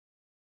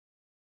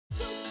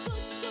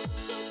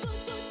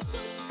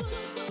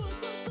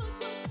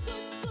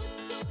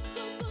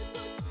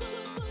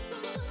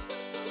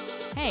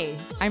Hey,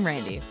 I'm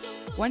Randy.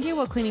 One day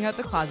while cleaning out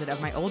the closet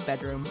of my old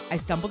bedroom, I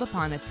stumbled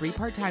upon a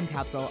 3-part time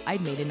capsule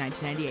I'd made in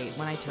 1998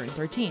 when I turned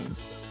 13.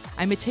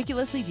 I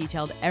meticulously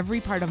detailed every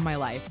part of my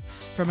life,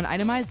 from an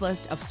itemized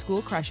list of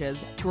school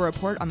crushes to a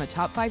report on the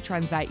top 5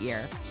 trends that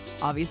year.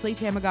 Obviously,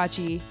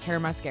 Tamagotchi, hair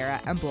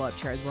mascara, and blow-up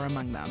chairs were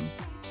among them.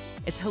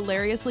 It's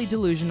hilariously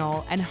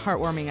delusional and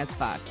heartwarming as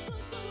fuck.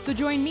 So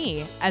join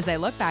me as I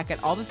look back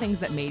at all the things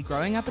that made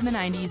growing up in the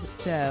 90s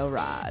so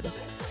rad.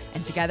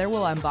 And together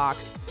we'll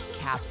unbox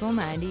Capsule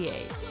 98.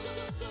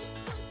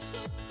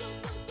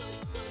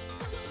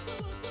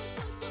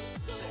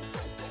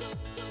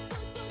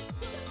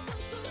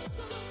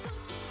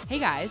 Hey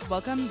guys,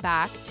 welcome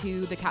back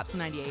to the Capsule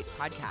 98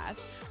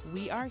 podcast.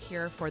 We are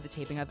here for the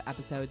taping of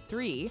episode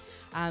 3.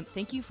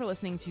 Thank you for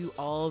listening to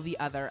all the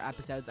other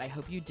episodes. I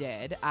hope you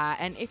did.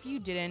 And if you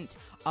didn't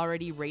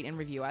already rate and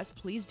review us,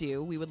 please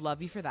do. We would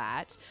love you for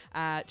that.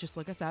 Just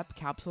look us up,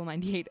 Capsule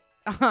 98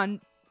 on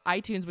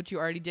iTunes, which you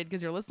already did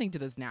because you're listening to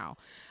this now.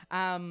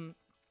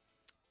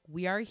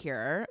 We are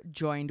here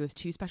joined with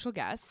 2 special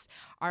guests.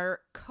 Our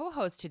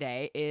co-host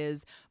today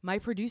is my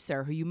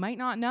producer, who you might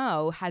not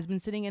know has been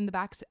sitting in the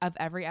back of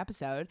every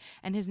episode,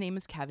 and his name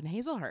is Kevin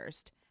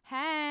Hazelhurst.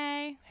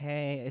 Hey.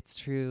 Hey, it's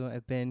true.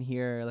 I've been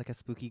here like a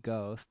spooky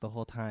ghost the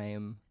whole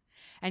time.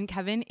 And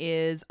Kevin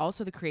is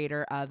also the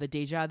creator of the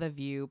Deja the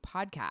View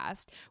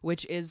podcast,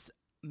 which is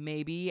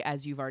maybe,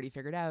 as you've already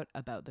figured out,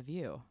 about The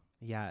View.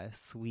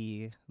 Yes,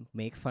 we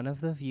make fun of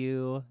The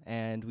View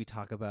and we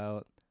talk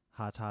about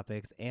hot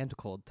topics and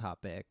cold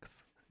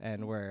topics,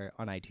 and we're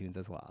on iTunes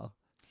as well.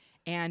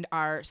 And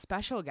our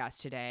special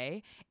guest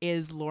today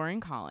is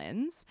Lauren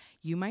Collins.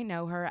 You might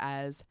know her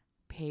as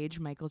Paige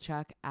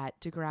Michaelchuk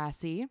at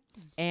Degrassi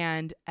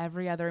and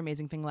every other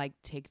amazing thing like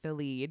Take the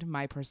Lead,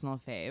 my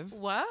personal fave.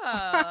 Whoa.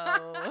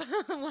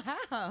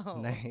 Wow.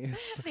 Nice.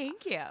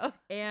 Thank you.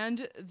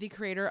 And the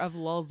creator of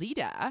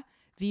Lolzita,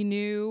 the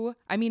new,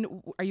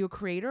 are you a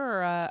creator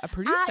or a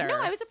producer? No,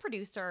 I was a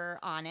producer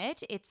on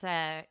it. It's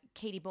a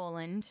Katie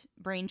Boland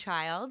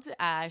brainchild.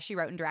 She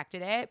wrote and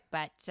directed it,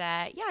 but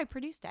I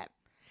produced it.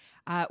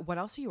 What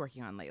else are you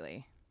working on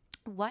lately?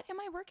 What am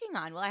I working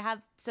on?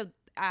 Well,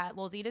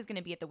 Lolzita is going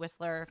to be at the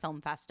Whistler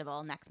Film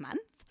Festival next month.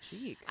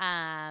 Chic.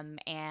 And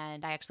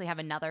I actually have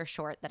another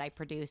short that I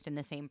produced in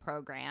the same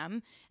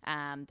program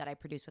that I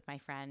produced with my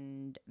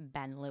friend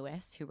Ben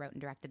Lewis, who wrote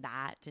and directed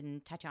that.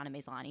 And Tatiana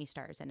Maslany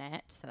stars in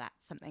it. So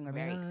that's something we're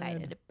very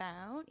excited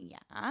about.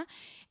 Yeah.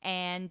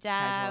 And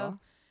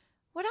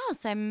what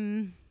else?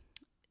 I'm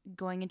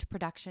going into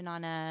production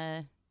on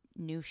a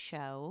new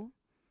show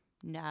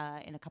in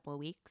a couple of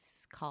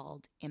weeks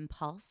called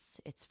Impulse.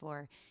 It's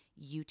for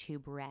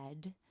YouTube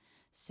Red.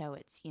 So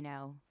it's,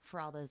 for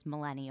all those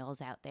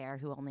millennials out there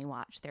who only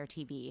watch their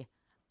TV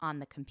on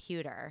the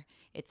computer.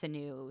 It's a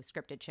new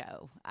scripted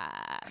show.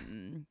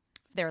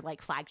 They're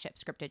like flagship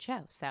scripted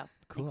show. So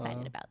Cool.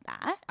 Excited about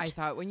that. I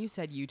thought when you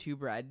said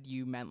YouTube Red,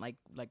 you meant like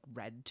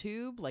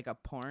RedTube, like a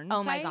porn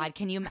Oh site? my God.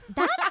 Can you,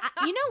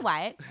 you know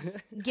what?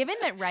 Given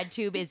that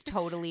RedTube is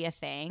totally a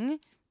thing,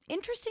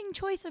 interesting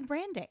choice of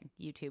branding,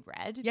 YouTube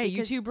Red. Yeah,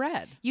 YouTube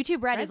Red.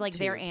 YouTube Red is RedTube. like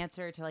their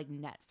answer to like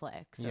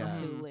Netflix or Yeah.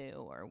 Hulu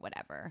or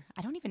whatever.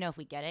 I don't even know if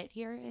we get it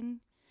here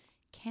in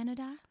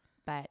Canada,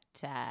 but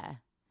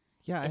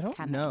Yeah, I it's don't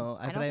coming. know.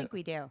 I don't think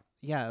we do.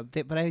 Yeah,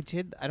 but I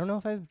don't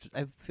know if I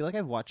feel like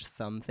I've watched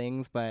some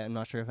things, but I'm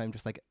not sure if I'm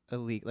just like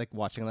like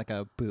watching like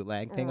a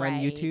bootleg thing on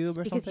YouTube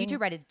or because something. YouTube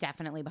Red is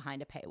definitely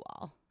behind a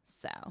paywall.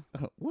 So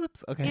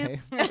Whoops. Okay.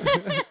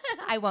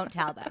 I won't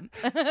tell them.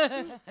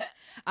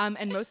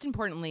 And most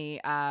importantly,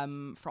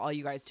 for all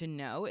you guys to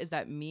know, is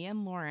that me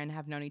and Lauren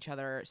have known each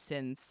other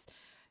since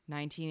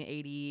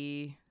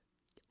 1980.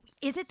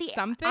 Is it the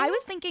something? I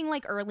was thinking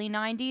like early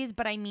 90s,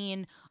 but I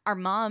mean, our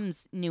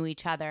moms knew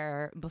each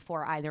other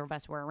before either of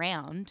us were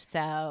around.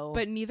 So,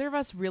 But neither of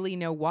us really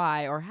know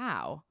why or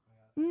how.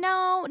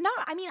 no,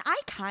 I mean, I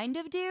kind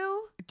of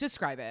do.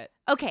 Describe it.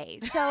 Okay,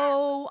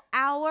 so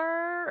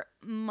our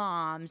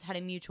moms had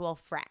a mutual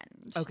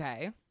friend.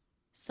 Okay.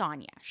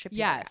 Sonia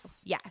Shapiro.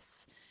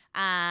 Yes.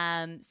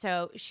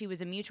 So she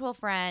was a mutual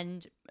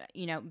friend,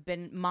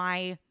 been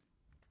my,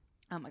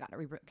 oh my God,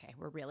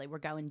 we're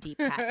going deep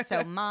cut.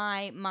 So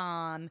my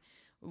mom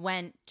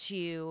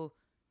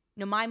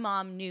my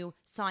mom knew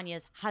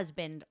Sonia's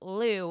husband,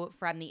 Lou,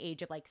 from the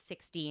age of like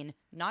 16.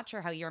 Not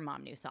sure how your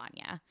mom knew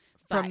Sonia.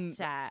 From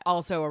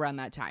also around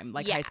that time,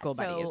 like high school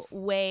buddies. So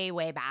way,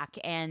 way back.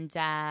 And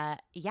our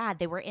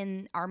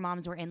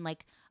moms were in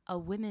like a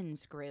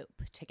women's group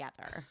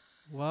together.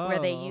 Whoa. Where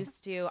they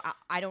used to,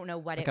 I don't know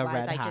what Like it a was.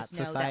 Red I Hat just know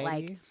that Society?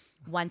 like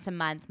once a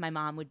month, my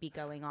mom would be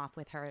going off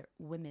with her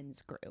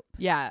women's group.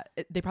 Yeah,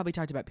 they probably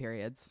talked about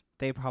periods.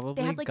 They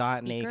probably had, like,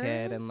 got naked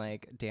speakers? and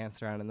like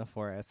danced around in the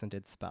forest and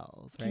did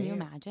spells, right? Can you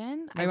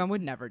imagine? My mom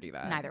would never do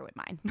that. Neither would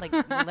mine. Like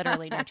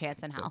literally no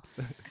chance in hell.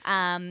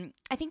 I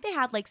think they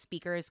had like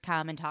speakers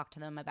come and talk to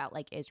them about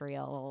like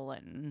Israel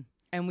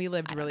And we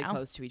lived I don't really know.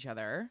 close to each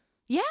other.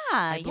 yeah,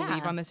 I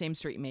believe on the same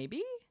street,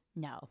 maybe?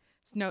 No.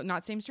 No,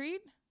 not same street?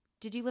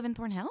 Did you live in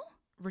Thornhill?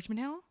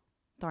 Richmond Hill?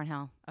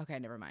 Thornhill. Okay,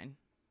 never mind.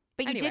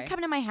 But you Anyway. did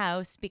come to my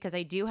house because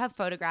I do have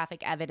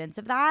photographic evidence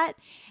of that.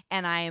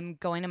 And I am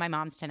going to my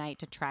mom's tonight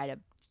to try to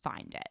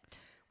find it.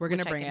 We're going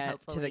to which I bring can it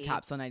to the hopefully-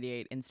 Capsule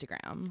 98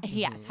 Instagram.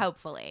 Yes,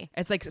 hopefully.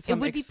 It's like some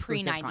would be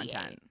exclusive pre-98.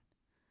 content.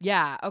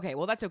 Yeah. Okay.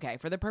 Well, that's okay.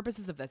 For the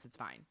purposes of this, it's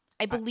fine.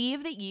 I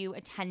believe that you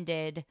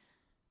attended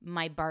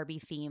my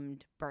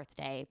Barbie-themed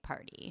birthday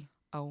party,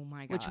 Oh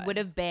my God. which would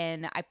have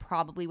been, I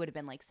probably would have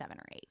been like 7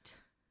 or 8,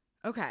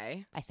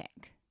 Okay. I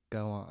think.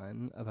 Go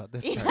on about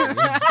this Yeah. party.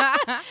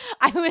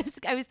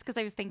 I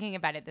was thinking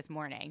about it this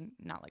morning.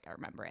 Not like I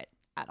remember it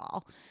at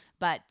all.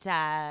 But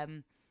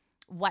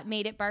what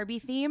made it Barbie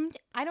themed?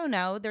 I don't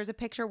know. There's a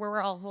picture where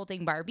we're all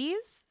holding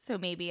Barbies. So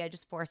maybe I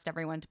just forced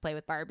everyone to play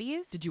with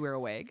Barbies. Did you wear a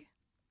wig?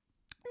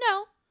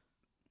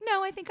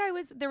 No, I think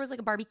there was like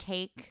a Barbie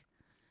cake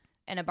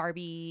and a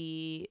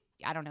Barbie,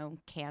 I don't know,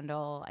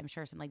 candle. I'm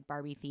sure some like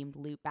Barbie themed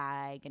loot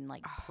bag and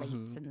like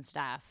plates and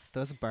stuff.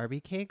 Those Barbie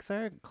cakes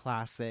are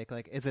classic.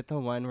 Like, is it the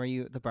one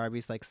where the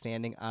Barbie's like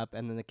standing up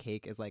and then the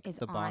cake is like Is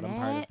the on bottom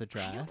part of it? the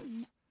I don't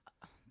dress?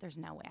 There's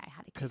no way I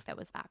had a 'Cause- cake that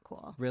was that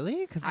cool.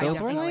 Really? Because I those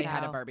were definitely like,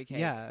 had a So- Barbie cake.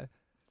 yeah.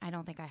 I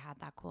don't think I had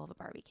that cool of a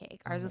Barbie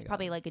cake. Oh Ours my was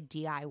probably God. like a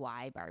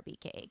DIY Barbie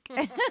cake.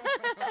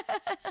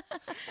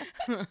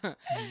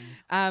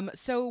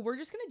 So we're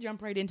just gonna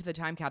jump right into the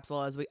time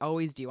capsule as we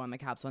always do on the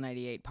Capsule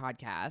 98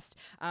 podcast.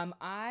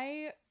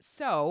 I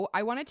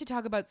wanted to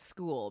talk about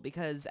school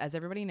because, as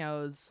everybody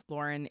knows,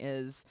 Lauren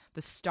is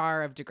the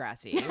star of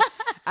Degrassi,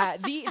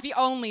 the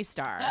only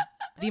star,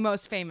 the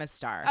most famous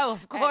star. Oh,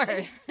 of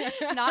course.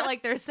 Not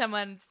like there's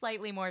someone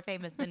slightly more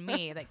famous than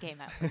me that came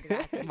out from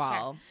Degrassi.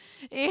 Well,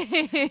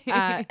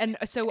 Sure.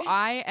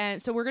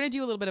 and so we're gonna do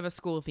a little bit of a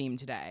school theme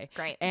today.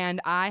 Great. And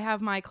I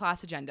have my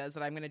class agendas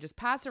that I'm gonna just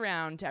pass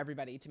around to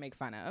everybody to make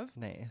fun of.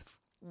 Nice.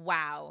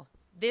 Wow.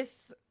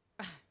 This.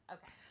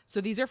 Okay. So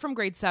these are from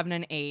grade 7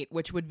 and 8,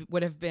 which would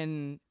have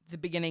been the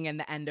beginning and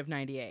the end of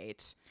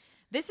 98.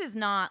 This is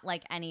not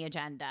like any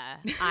agenda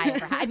I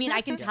ever had. I mean, I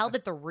can tell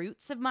that the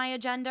roots of my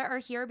agenda are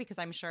here because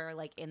I'm sure,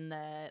 like, in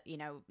the,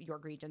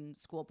 York Region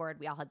School Board,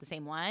 we all had the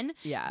same one.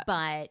 Yeah.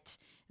 But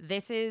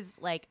this is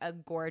like a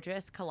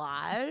gorgeous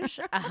collage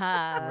of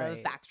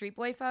Right. Backstreet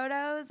Boy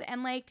photos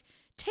and like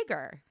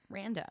Tigger,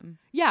 random.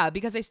 Yeah,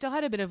 because I still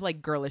had a bit of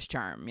like girlish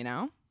charm,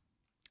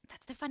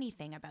 That's the funny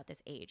thing about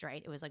this age,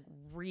 right? It was like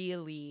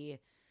really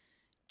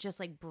just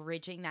like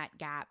bridging that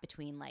gap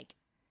between like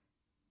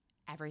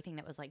everything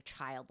that was like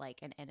childlike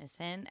and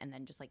innocent and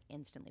then just like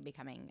instantly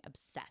becoming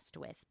obsessed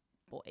with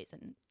boys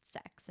and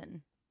sex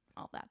and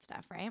all that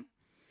stuff, right?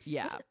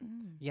 Yeah.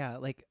 Yeah,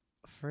 like,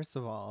 first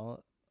of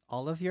all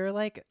of your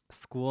like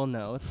school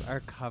notes are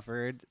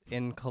covered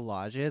in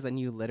collages and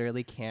you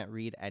literally can't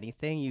read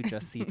anything. You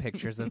just see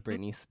pictures of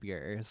Britney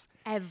Spears.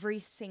 Every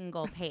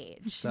single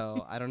page.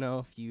 So I don't know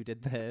if you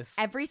did this.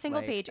 Every single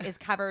like- page is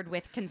covered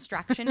with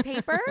construction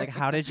paper. Like,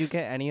 how did you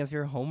get any of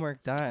your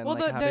homework done? Well,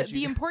 Like, how the did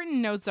you- important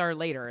notes are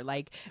later.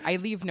 Like, I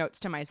leave notes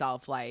to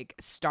myself, like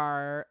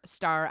star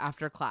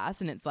after class,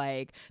 and it's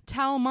like,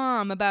 tell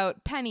mom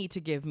about Penny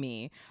to give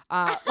me.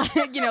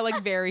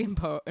 Like very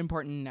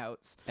important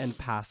notes. And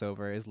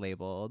Passover is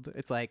labeled.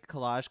 It's like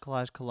collage,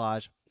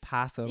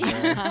 Passover.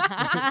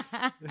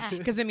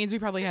 Because it means we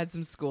probably had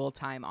some school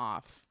time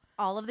off.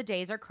 All of the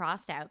days are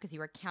crossed out because you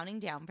were counting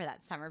down for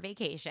that summer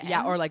vacation.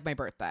 Yeah, or like my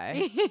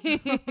birthday.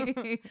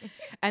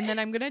 And then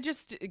I'm gonna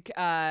just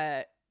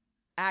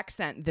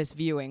accent this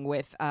viewing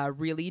with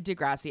really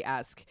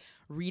Degrassi-esque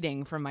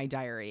reading from my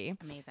diary.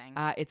 Amazing.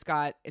 It's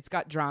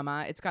got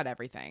drama. It's got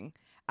everything.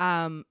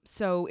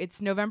 So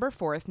it's November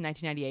 4th,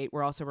 1998.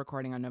 We're also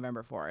recording on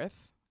November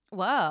 4th.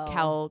 Whoa.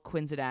 Cal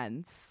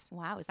coincidence.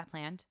 Wow, is that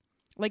planned?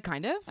 Like,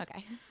 kind of.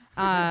 Okay.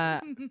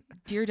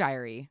 Dear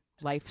diary,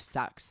 life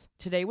sucks.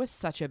 Today was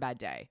such a bad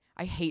day.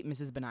 I hate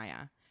Mrs.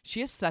 Benaya. She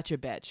is such a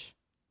bitch.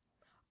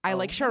 I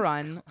like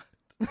Sharon.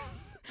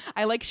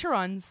 I like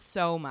Sharon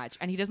so much,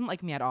 and he doesn't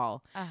like me at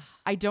all. Ugh.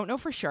 I don't know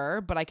for sure,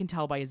 but I can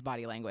tell by his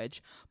body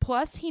language.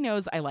 Plus, he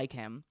knows I like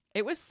him.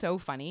 It was so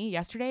funny.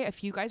 Yesterday, a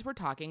few guys were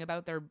talking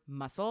about their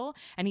muscle,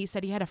 and he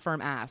said he had a firm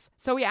ass.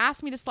 So he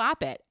asked me to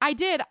slap it. I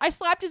did. I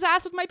slapped his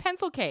ass with my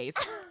pencil case.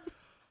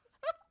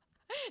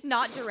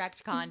 Not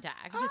direct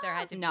contact. There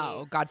had to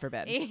No, God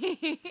forbid.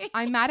 be.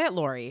 I'm mad at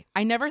Lori.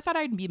 I never thought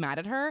I'd be mad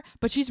at her,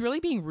 but she's really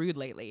being rude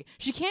lately.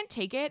 She can't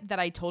take it that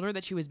I told her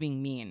that she was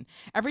being mean.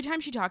 Every time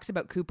she talks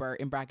about Cooper,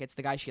 in brackets,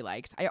 the guy she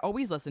likes, I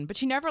always listen, but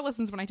she never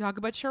listens when I talk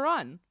about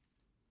Sharon.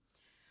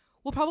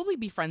 We'll probably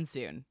be friends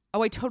soon.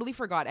 Oh, I totally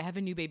forgot. I have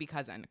a new baby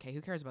cousin. Okay,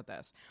 who cares about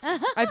this?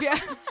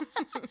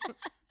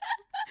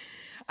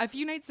 A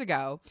few nights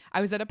ago,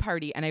 I was at a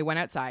party and I went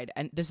outside,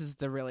 and this is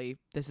the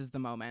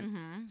moment.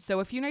 Mhm. So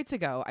a few nights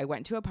ago, I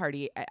went to a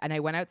party and I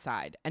went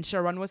outside, and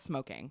Sharon was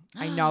smoking.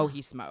 I know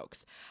he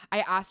smokes.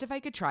 I asked if I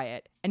could try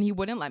it, and he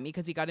wouldn't let me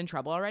because he got in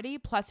trouble already.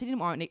 Plus, he didn't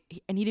want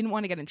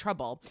to get in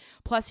trouble.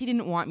 Plus, he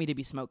didn't want me to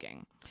be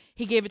smoking.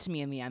 He gave it to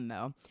me in the end,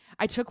 though.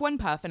 I took one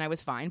puff and I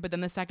was fine, but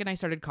then the second I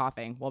started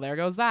coughing, well, there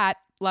goes that.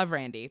 Love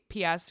Randy.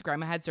 P.S.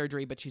 Grandma had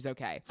surgery, but she's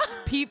okay.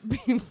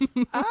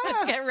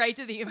 Let's get right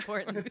to the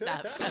important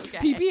stuff.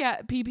 Okay.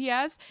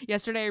 PPS.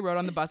 Yesterday I rode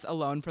on the bus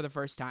alone for the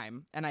first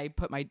time, and I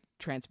put my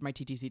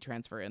TTC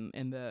transfer in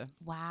the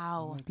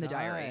Wow. the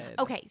diary.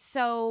 Okay,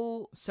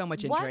 so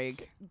much intrigue.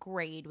 What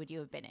grade would you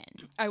have been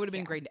in? I would have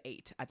been grade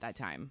 8 at that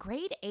time.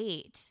 Grade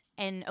 8.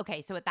 And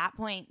okay, so at that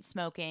point,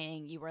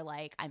 smoking, you were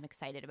like, I'm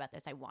excited about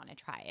this. I want to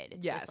try it.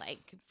 It's Yes. this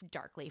like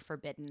darkly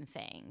forbidden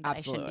thing that I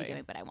Absolutely. shouldn't be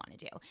doing, but I want to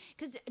do.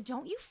 Because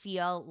don't you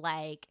feel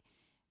like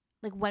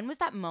when was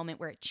that moment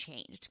where it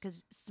changed?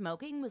 Because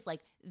smoking was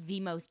like the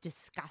most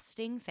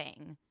disgusting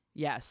thing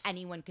Yes.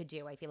 anyone could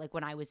do. I feel like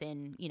when I was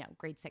in,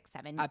 grade 6,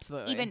 7,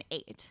 Absolutely. even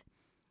 8.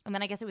 And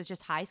then I guess it was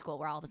just high school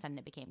where all of a sudden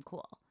it became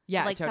cool.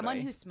 Yeah, But, like someone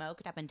totally. who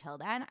smoked up until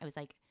then, I was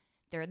like,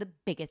 they're the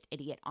biggest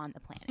idiot on the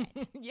planet.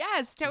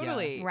 Yes,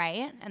 totally.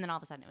 Right? And then all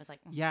of a sudden it was like,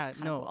 Yeah,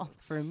 kinda no. cool.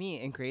 For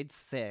me, in grade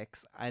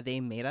 6,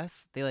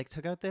 they like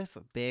took out this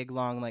big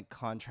long like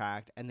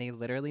contract, and they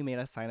literally made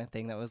us sign a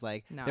thing that was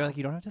like, No. they're like,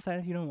 you don't have to sign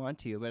if you don't want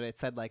to, but it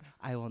said like,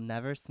 I will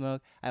never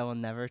smoke, I will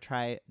never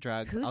try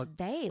drugs. Who's I'll,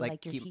 they?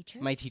 Like your keep-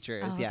 teachers? My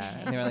teachers, Oh, yeah.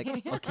 okay. And they were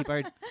like,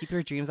 I'll keep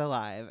your dreams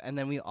alive. And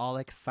then we all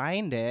like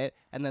signed it,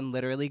 and then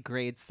literally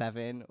grade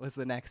 7 was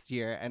the next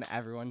year, and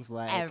everyone's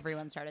like,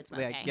 Everyone started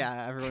smoking. like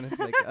yeah, everyone is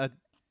like a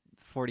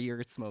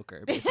 40-year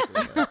smoker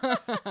basically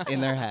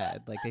in their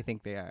head, like they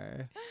think they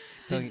are.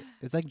 So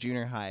it's like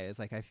junior high is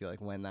like I feel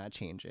like when that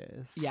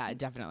changes. Yeah,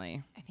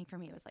 definitely. I think for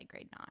me it was like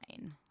grade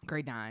 9.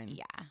 Grade 9.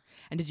 Yeah.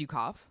 And did you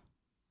cough?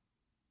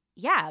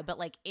 Yeah, but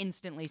like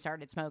instantly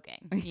started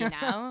smoking, like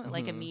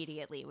Mhm.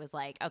 immediately was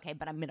like, okay,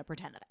 but I'm going to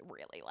pretend that I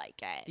really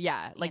like it.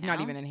 Yeah, you like not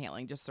know? even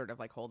inhaling, just sort of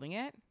like holding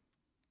it.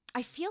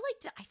 I feel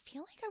like I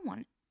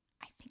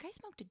think I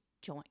smoked a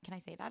joint. Can I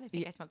say that? I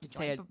think Yeah, I smoked a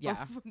say joint it,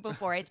 yeah.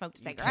 before I smoked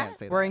a You can't cigarette.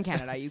 say We're that. in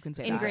Canada. You can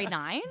say In that. grade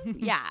 9?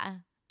 Yeah.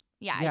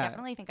 Yeah, I Yeah.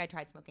 definitely think I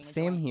tried smoking a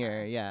Same joint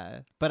here, first. yeah.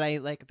 But I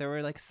like there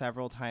were like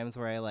several times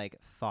where I like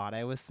thought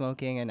I was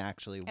smoking and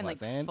actually And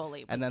like wasn't.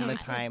 fully And then the was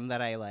not. time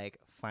that I like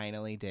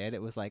finally did,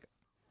 it was like,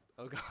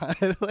 oh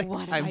god, like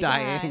What have I'm I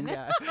dying. done?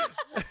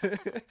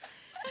 Yeah.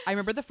 I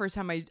remember the first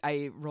time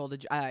I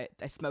rolled I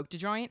smoked a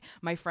joint.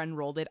 My friend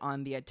rolled it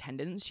on the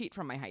attendance sheet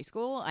from my high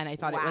school, and I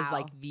thought it was Wow.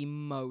 like the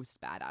most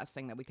badass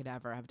thing that we could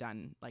ever have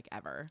done, like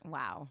ever.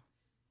 Wow.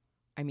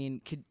 I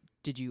mean,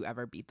 did you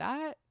ever beat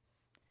that?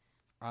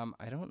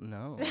 I don't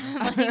know.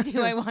 Like,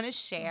 do I want to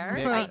share?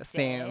 Yeah, I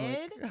same,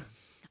 did. like-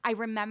 I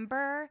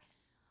remember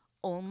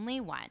only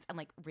once, and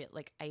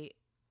I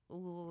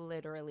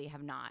literally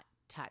have not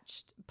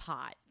touched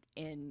pot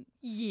in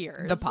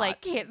years. The pot.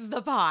 Like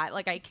the pot.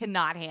 Like I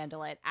cannot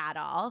handle it at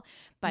all.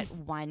 But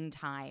one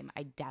time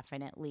I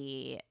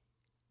definitely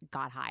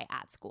got high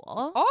at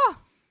school. Oh,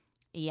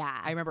 Yeah.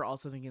 I remember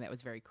also thinking that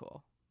was very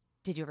cool.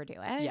 Did you ever do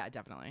it? Yeah,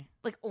 definitely.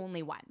 Like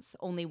only once.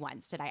 Only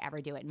once did I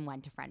ever do it, and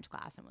went to French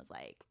class and was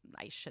like,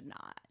 I should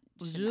not.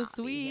 Je not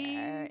be suis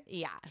here.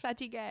 Yeah.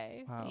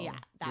 Fatigué. Wow. Yeah,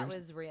 that You're-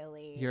 was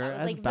really. You're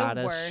that was as like bad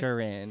the as worst.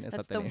 Sharon. Is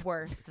That's that the the name?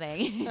 worst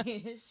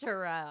thing.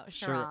 Sharon.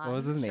 What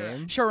was his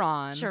name?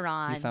 Sharon.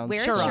 Sharon. He sounds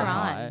Where's so Sharon?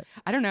 hot.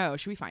 I don't know.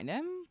 Should we find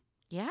him?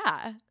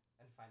 Yeah.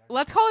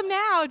 Let's call him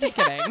now. Just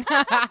kidding.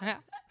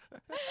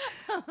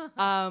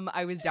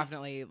 I was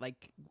definitely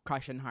like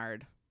crushing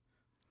hard.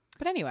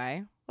 But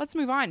anyway, let's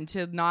move on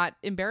to not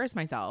embarrass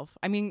myself.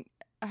 I mean,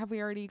 have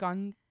we already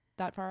gone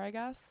that far, I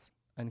guess?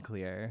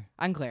 Unclear.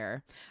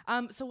 Unclear.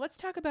 So let's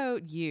talk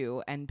about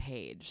you and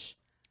Paige.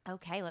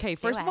 Okay. Let's Okay,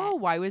 do first of it. all,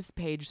 why was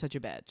Paige such a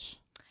bitch?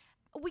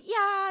 Well,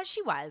 yeah,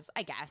 she was.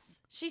 I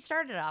guess she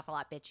started off a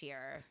lot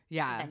bitchier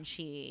Yeah. than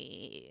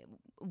she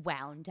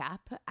wound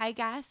up. I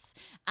guess.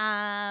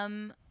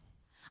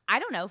 I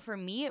don't know. For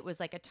me, it was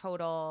like a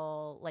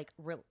total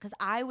because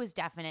I was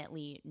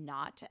definitely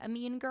not a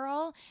mean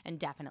girl and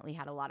definitely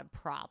had a lot of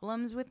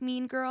problems with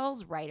mean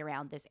girls right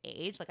around this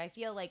age. Like I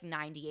feel like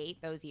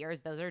 98, those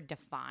years, those are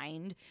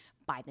defined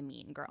by the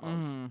mean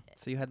girls. Mhm.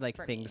 So you had like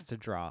For things me. to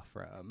draw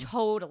from.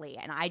 Totally.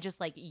 And I just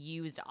like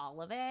used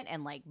all of it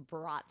and like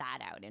brought that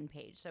out in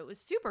Paige. So it was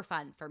super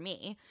fun for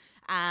me.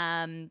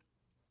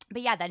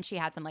 But yeah, then she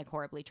had some like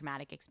horribly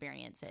traumatic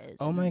experiences.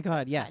 Oh and my God,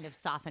 that's yeah. kind of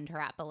softened her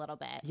up a little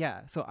bit.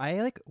 Yeah. So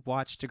I like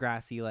watched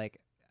Degrassi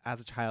like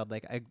as a child.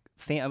 Like I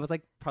was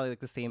like probably like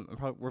the same.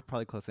 We're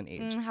probably close in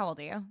age. How old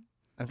are you?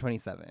 I'm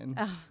 27.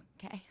 Oh,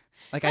 okay.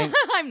 Like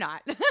I'm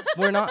not.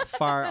 we're not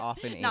far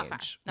off in age. Not far,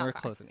 not we're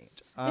far. close in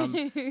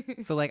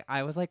age. So like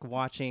I was like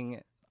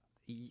watching.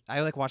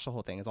 I like watched the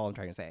whole thing. Is all I'm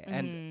trying to say. Mm-hmm.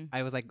 And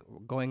I was like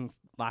going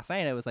last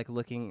night. I was like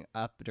looking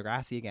up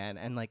Degrassi again,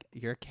 and like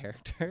your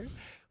character,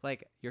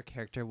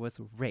 was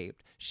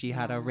raped. She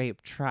had a Yeah.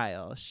 rape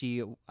trial.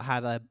 She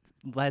had a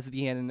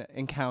lesbian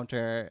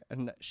encounter,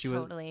 and she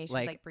Totally. was She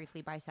like, was like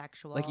briefly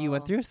bisexual. like you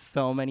went through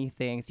so many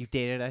things. You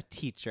dated a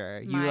teacher.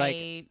 You my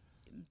like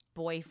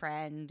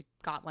boyfriend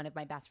got one of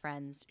my best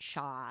friends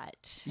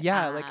shot.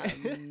 Yeah, like-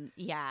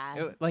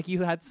 yeah. like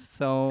you had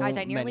so Guys,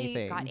 I many nearly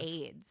things. got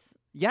AIDS.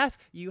 Yes,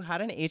 you had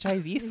an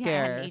HIV Yeah,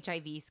 scare. an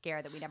HIV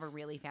scare that we never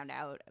really found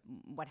out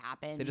what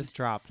happened. They just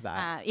dropped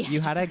that. Yeah, you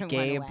just had a sort of went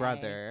gay away.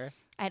 brother.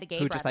 I had a gay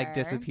who brother. just like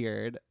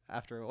disappeared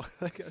after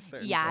like a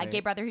certain Yeah, point. a gay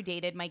brother who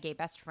dated my gay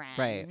best friend.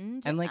 Right.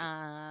 And like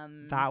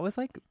that was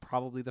like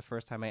probably the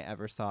first time I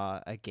ever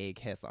saw a gay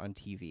kiss on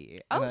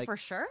TV. Oh, and, like, for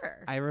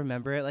sure. I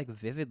remember it like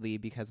vividly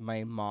because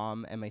my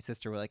mom and my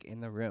sister were like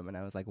in the room and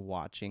I was like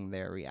watching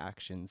their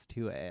reactions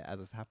to it as it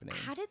was happening.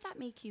 How did that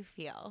make you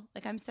feel?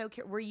 Like, I'm so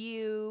curious. Were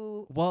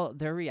you... Well,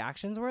 their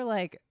reactions were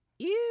like,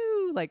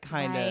 ew, like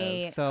kind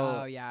Right. of.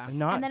 So Oh, yeah.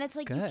 not And then it's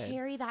like good. you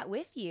carry that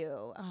with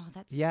you. Oh,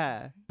 that's...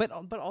 Yeah. But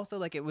also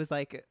like it was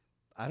like,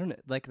 I don't know,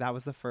 like that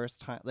was the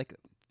first time, like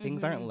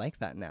things aren't like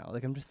that now.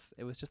 Like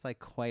it was just like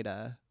quite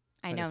a...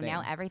 I know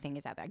now everything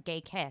is out there.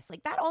 Gay kiss.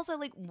 Like that also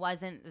like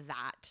wasn't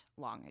that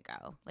long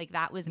ago. Like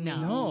that was maybe...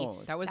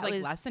 No. That was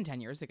less than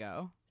 10 years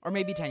ago. Or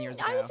maybe 10 years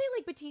ago. I would say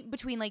like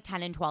between like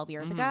 10 and 12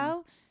 years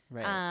ago.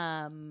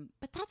 Right.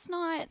 But that's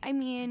not, I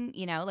mean,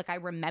 you know, like I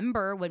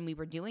remember when we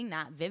were doing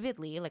that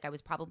vividly, like I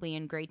was probably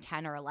in grade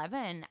 10 or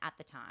 11 at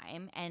the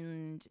time.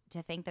 And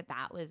to think that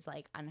that was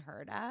like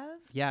unheard of.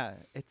 Yeah,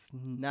 it's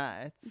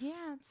nuts.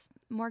 Yeah, it's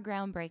more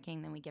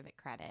groundbreaking than we give it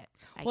credit.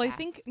 I I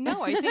think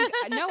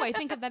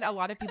that a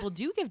lot of people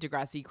do give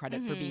Degrassi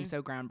credit for being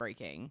so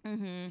groundbreaking.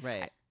 Mm-hmm.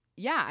 Right.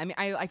 Yeah, I mean,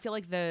 I feel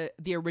like the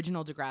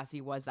original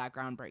Degrassi was that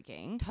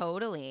groundbreaking.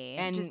 Totally.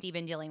 And just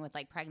even dealing with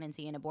like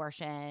pregnancy and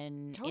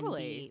abortion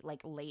Totally. in the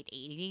like late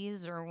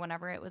 80s or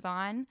whenever it was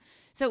on.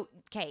 So,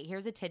 okay,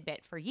 here's a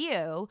tidbit for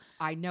you.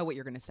 I know what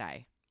you're going to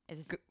say.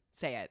 Is this,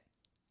 Say it.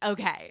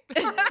 okay.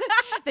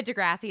 The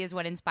Degrassi is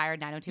what inspired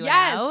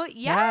 90210.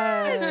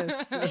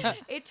 Yes. Yes.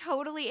 It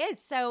totally is.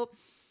 So,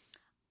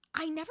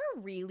 I never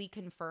really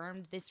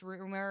confirmed this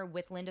rumor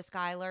with Linda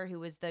Schuyler, who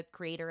was the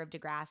creator of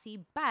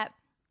Degrassi, but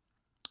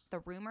the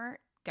rumor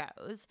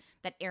goes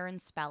that Aaron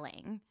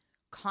Spelling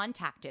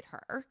contacted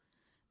her,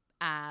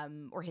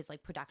 or his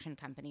like production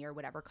company or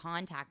whatever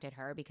contacted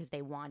her because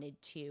they wanted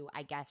to,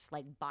 I guess,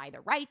 like buy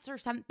the rights or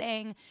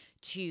something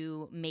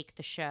to make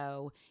the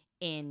show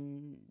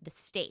in the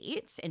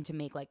States and to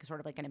make like sort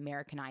of like an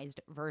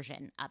Americanized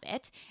version of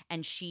it.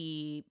 And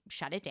she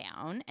shut it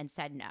down and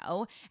said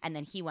no. And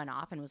then he went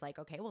off and was like,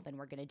 okay, well then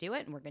we're going to do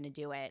it and we're going to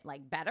do it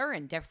like better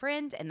and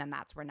different. And then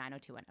that's where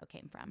 90210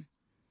 came from.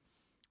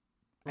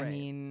 I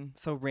mean,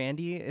 so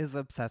Randy is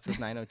obsessed with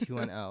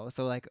 90210.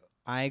 So like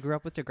I grew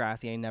up with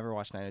Degrassi. I never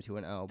watched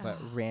 90210, but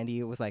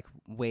Randy was like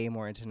way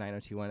more into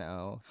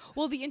 90210.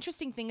 well, the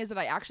interesting thing is that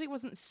I actually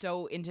wasn't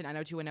so into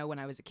 90210 when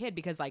I was a kid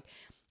because like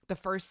the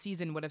first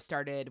season would have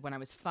started when I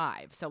was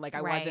 5. So like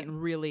I wasn't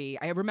really,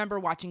 I remember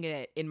watching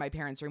it in my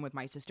parents' room with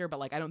my sister, but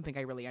like I don't think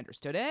I really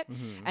understood it.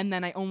 And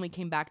then I only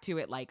came back to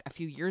it like a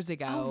few years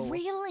ago. Oh,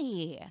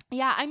 really?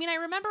 Yeah, I mean, I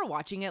remember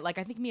watching it. Like,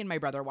 I think me and my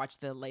brother watched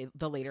the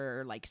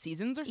later like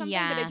seasons or something,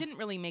 but Yeah. it didn't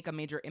really make a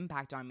major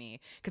impact on me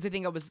because I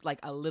think I was like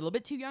a little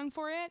bit too young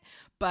for it.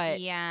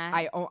 But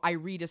Yeah. I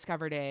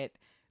rediscovered it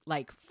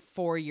like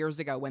 4 years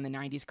ago when the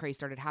 90s craze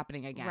started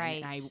happening again.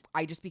 Right. And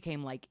I just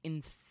became like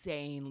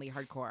insanely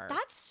hardcore.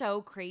 That's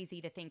so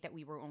crazy to think that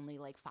we were only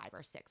like 5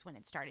 or 6 when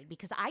it started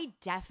because I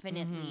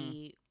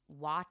definitely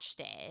watched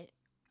it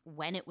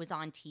when it was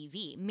on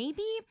TV.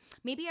 Maybe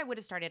I would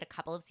have started a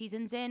couple of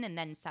seasons in and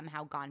then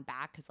somehow gone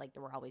back because like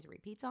there were always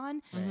repeats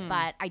on.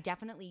 But I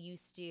definitely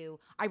used to.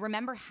 I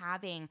remember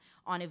having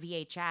on a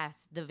VHS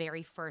the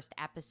very first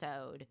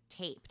episode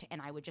taped,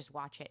 and I would just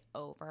watch it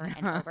over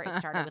and over. It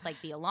started with like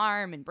the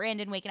alarm and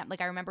Brandon waking up. Like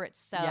I remember it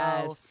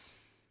so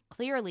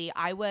clearly.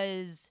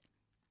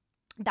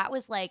 That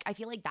was like, I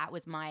feel like that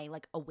was my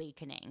like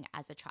awakening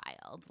as a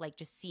child, like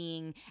just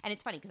seeing, and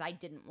it's funny because I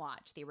didn't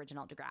watch the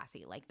original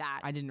Degrassi like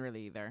that. I didn't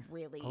really either.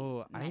 Really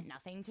meant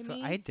nothing to So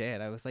me. I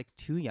did. I was like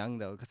too young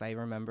though because I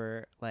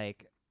remember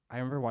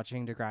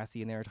watching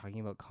Degrassi and they were talking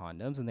about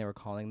condoms and they were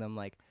calling them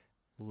like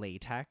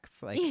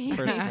latex, like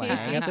for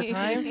slang at the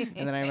time.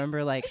 And then I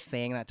remember like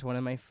saying that to one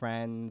of my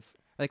friends.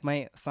 Like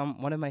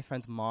one of my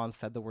friend's moms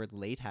said the word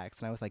latex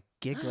and I was like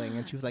giggling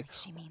and she was like,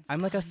 She means I'm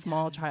like a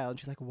small condom. child. And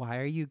she's like, why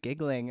are you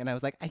giggling? And I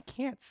was like, I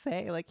can't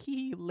say like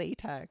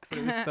latex.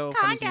 And it was so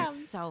funny. to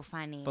me. So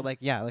funny. But like,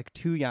 yeah, like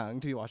too young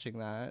to be watching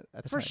that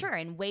at the For time. sure.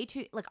 And way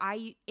too, like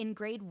in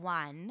grade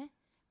 1,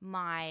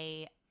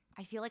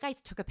 I feel like I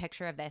took a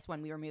picture of this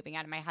when we were moving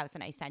out of my house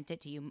and I sent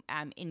it to you.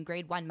 In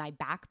grade 1, my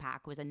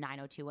backpack was a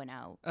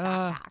 90210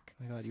 backpack.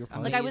 Oh my God, you were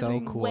probably Like I was so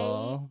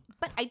cool.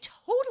 but I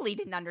totally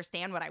didn't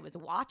understand what I was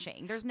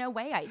watching. There's no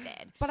way I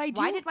did. But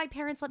why did my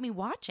parents let me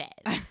watch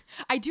it?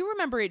 I do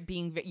remember it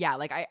being,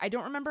 like I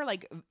don't remember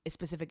like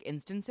specific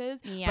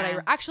instances, but Yeah.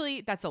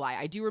 actually that's a lie.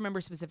 I do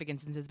remember specific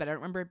instances, but I don't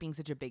remember it being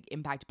such a big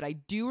impact. But I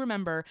do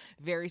remember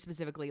very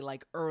specifically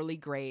like early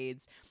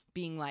grades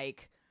being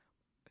like,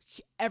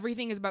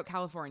 everything is about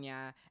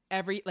California.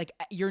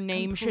 Your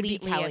name should be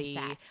Completely Kelly.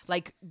 obsessed.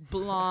 Like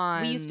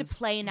blonde. We used to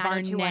play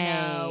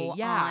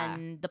 90210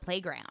 on the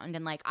playground,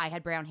 and like I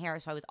had brown hair,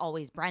 so I was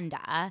always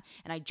Brenda,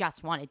 and I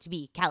just wanted to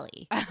be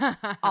Kelly.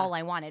 All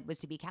I wanted was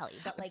to be Kelly.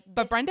 But like,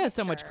 But this Brenda is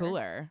so much picture-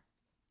 cooler.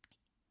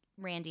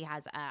 Randy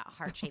has a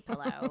heart-shaped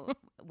pillow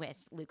with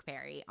Luke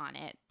Perry on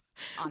it.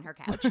 on her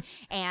couch.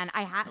 And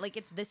I had like,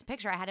 it's this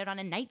picture. I had it on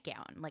a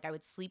nightgown. Like I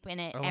would sleep in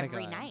it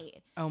every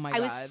night. Oh my I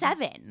God. was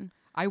 7.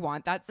 I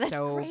want that That's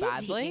so crazy.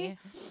 badly.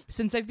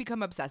 Since I've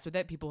become obsessed with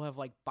it, people have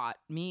like bought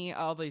me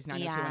all these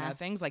 90210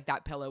 things. Like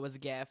that pillow was a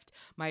gift.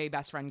 My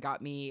best friend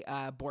got me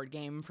a board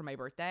game for my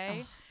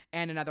birthday.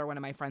 And another one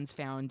of my friends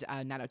found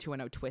a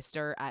 90210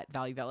 Twister at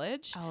Valley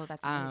Village. Oh,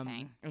 that's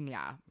amazing. And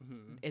yeah,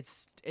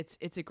 it's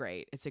a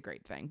great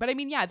thing. But I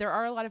mean, yeah, there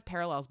are a lot of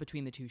parallels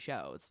between the two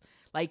shows.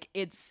 Like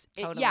it's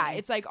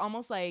like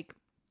almost like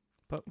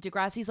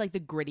Degrassi's like the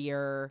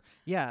grittier.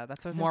 Yeah,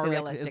 that's what I was more gonna say.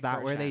 realistic Is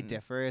that where they version.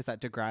 differ? Is that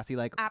Degrassi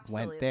like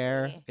Absolutely. went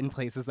there in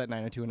places that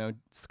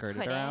 90210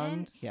 skirted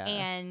around? Yeah.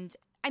 And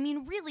I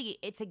mean, really,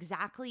 it's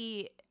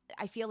exactly,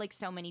 I feel like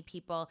so many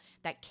people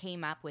that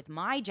came up with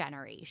my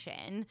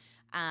generation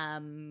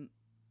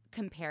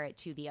compare it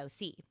to the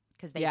OC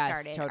because they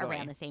started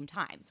around the same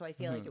time. So I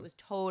feel like it was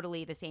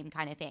totally the same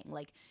kind of thing.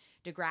 Like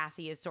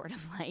Degrassi is sort of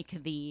like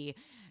the,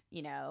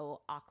 you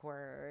know,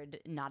 awkward,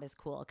 not as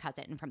cool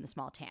cousin from the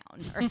small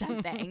town or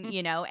something,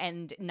 you know,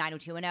 and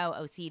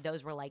 90210 OC,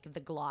 those were like the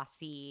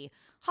glossy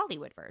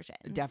Hollywood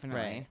versions. Definitely.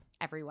 Right.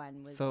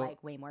 Everyone was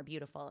like way more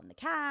beautiful in the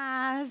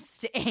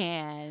cast,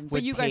 and So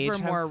you guys were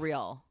Paige more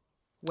real.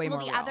 Way more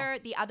real.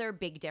 The other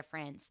big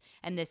difference,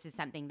 and this is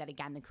something that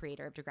again the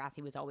creator of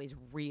Degrassi was always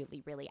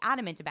really, really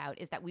adamant about,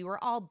 is that we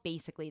were all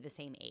basically the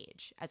same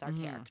age as our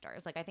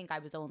characters. Like I think I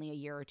was only a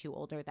year or two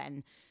older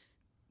than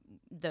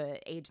the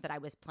age that I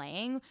was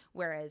playing,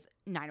 whereas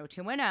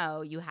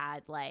 90210 you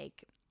had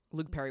like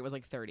Luke Perry was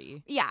like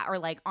 30. Yeah, or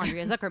like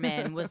Andrea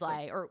Zuckerman was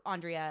like, or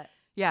Andrea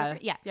Yeah.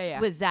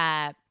 Zucker, was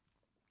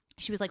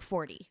she was like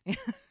 40.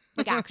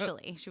 Like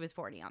actually, she was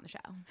 40 on the show.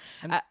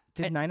 And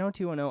did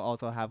 90210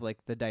 also have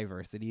like the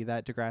diversity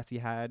that Degrassi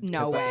had?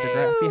 No way.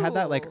 Degrassi had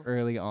that like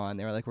early on.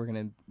 They were like, we're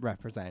going to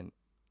represent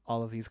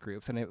all of these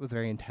groups, and it was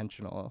very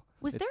intentional.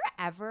 Was there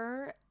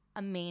ever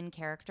a main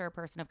character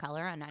person of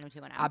color on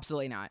 90210?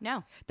 Absolutely not.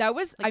 No. That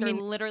was, Like, I mean,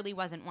 literally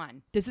wasn't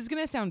one. this is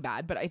going to sound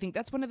bad, but I think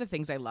that's one of the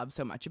things I love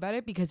so much about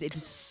it because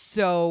it's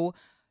so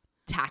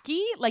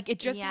tacky. Like it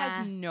just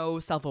has no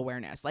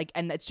self-awareness. Like,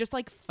 and it's just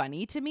like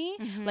funny to me.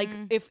 Like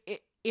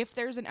if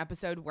there's an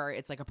episode where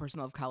it's like a person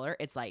of color,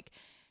 it's like,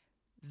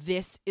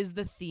 this is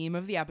the theme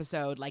of the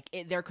episode. Like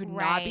there could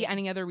not be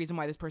any other reason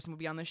why this person would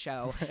be on the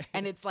show.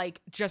 And it's like,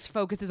 just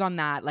focuses on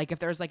that. Like if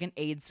there's like an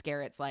AIDS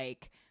scare, it's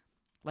like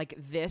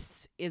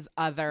this is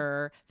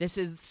other. This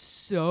is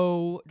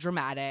so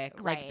dramatic.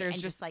 Right. Like there's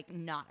and just like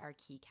not our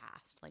key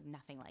cast. Like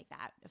nothing like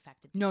that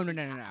affected. No.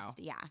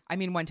 Yeah. I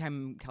mean, one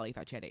time Kelly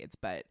thought she had AIDS,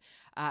 but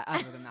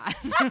other than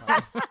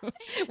that,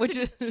 which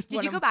is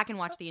Did you go back and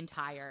watch the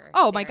entire?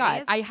 Oh my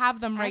God, series? I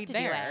have them I have right to do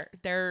there.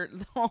 They're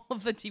all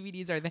of the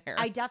DVDs are there.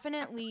 I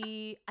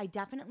definitely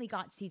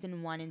got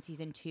season 1 and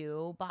season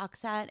 2 box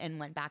set and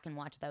went back and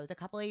watched those a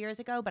couple of years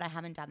ago, but I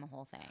haven't done the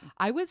whole thing.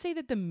 I would say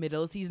that the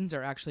middle seasons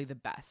are actually the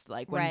best.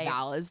 Like when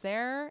Val is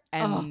there,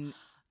 and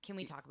can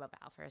we talk about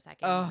Val for a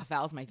second? Oh,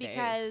 Val's my fave.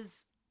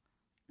 Because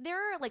there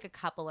are like a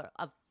couple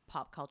of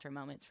pop culture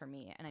moments for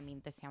me, and I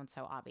mean this sounds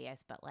so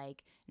obvious, but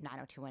like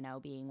 90210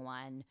 being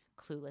one,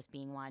 Clueless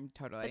being one,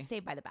 totally. But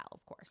Saved by the Bell,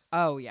 of course.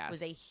 Oh yes,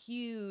 was a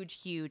huge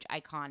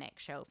iconic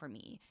show for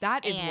me.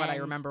 That is what I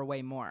remember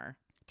way more.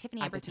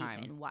 Tiffany Amber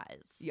Thiessen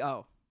was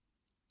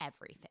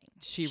everything.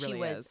 She really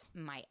was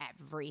my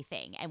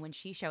everything. And when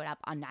she showed up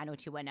on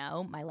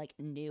 90210, my like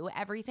knew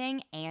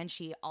everything, and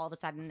she all of a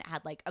sudden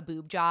had like a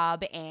boob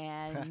job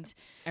and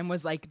and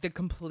was like the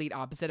complete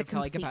opposite of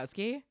Kelly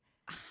Kapowski.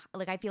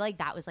 Like I feel like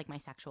that was like my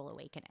sexual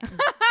awakening.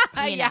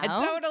 Yeah,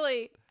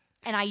 totally.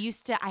 And I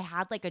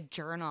had like a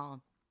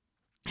journal,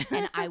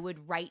 and I would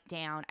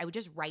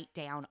just write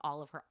down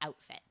all of her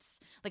outfits.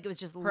 Like it was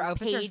just her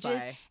pages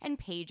and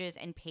pages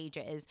and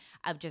pages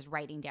of just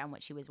writing down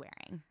what she was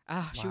wearing.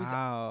 She was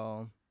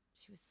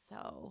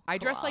so I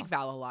dress cool. like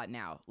Val a lot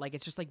now. Like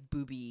it's just like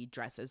booby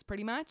dresses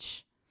pretty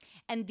much.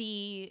 And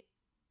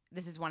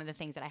this is one of the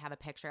things that I have a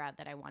picture of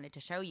that I wanted to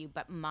show you.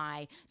 But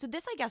so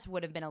this I guess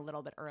would have been a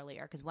little bit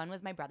earlier, because when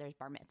was my brother's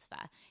bar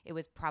mitzvah? It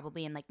was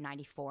probably in like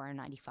 94 or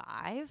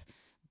 95.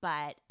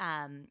 But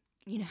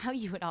you know how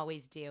you would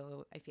always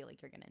do, I feel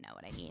like you're going to know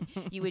what I mean.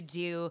 You would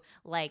do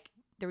like,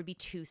 there would be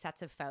 2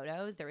 sets of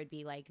photos. There would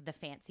be like the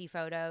fancy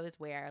photos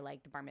where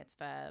like the bar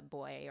mitzvah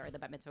boy or the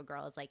bar mitzvah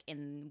girl is like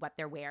in what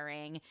they're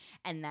wearing.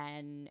 And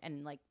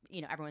like,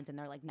 you know, everyone's in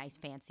their like nice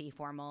fancy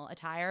formal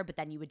attire. But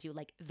then you would do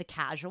like the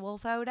casual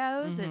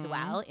photos as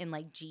well in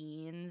like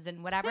jeans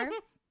and whatever.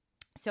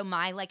 So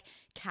my like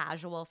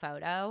casual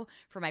photo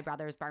for my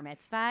brother's bar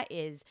mitzvah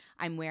is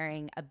I'm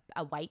wearing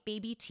a white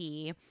baby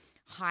tee,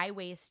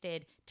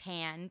 high-waisted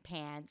tan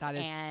pants,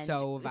 and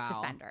so Val.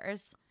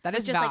 Suspenders. That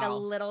is is just Val. like a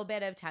little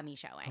bit of tummy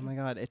showing. Oh my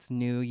God, it's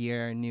new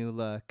year, new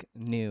look,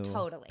 new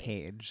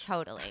page.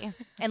 Totally.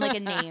 And like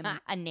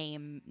a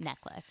name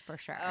necklace for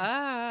sure.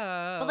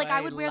 Oh, but like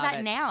I would wear love that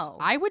it. now.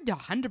 I would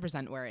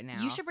 100% wear it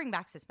now. You should bring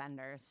back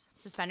suspenders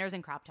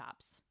and crop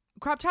tops.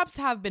 Crop tops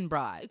have been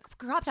brought.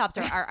 Crop tops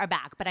are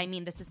back, but I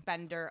mean the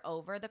suspender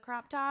over the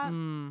crop top.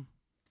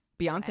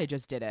 Beyonce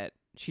just did it.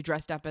 She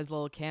dressed up as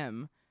Lil'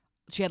 Kim.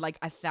 she had like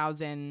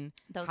 1,000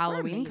 Those were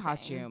Halloween amazing.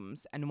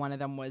 costumes, and one of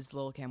them was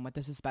Lil Kim with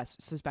the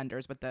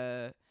suspenders with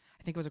the,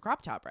 I think it was a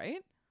crop top, right?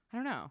 I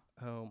don't know.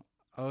 Oh,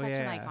 Such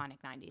yeah. an iconic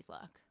 90s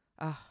look.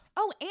 Ugh.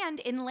 Oh, and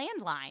in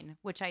Landline,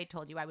 which I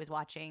told you I was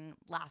watching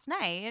last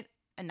night,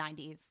 a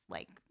 90s,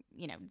 like,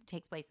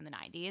 takes place in the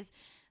 90s.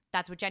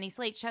 That's what Jenny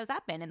Slate shows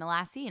up in the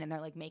last scene, and they're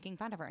like making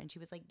fun of her. And she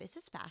was like, this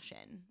is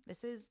fashion.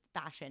 This is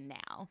fashion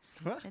now.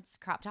 It's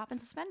crop top and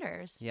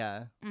suspenders.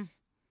 Yeah.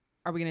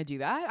 Are we gonna do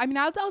that? I mean,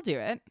 I'll do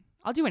it.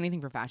 I'll do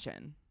anything for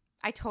fashion.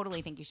 I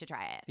totally think you should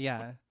try it.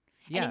 Yeah.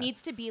 And it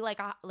needs to be like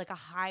a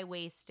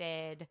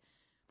high-waisted.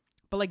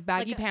 But like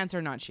baggy Like a- pants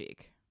are not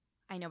chic.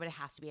 I know, but it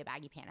has to be a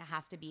baggy pant. It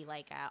has to be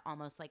like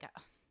almost like a.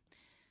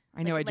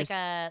 I know. like, I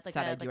just like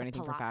said a, I'd do like a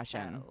anything for fashion.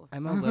 palazzo.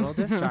 I'm a little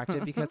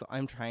distracted because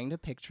I'm trying to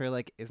picture,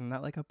 like, isn't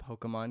that like a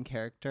Pokemon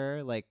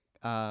character? Like,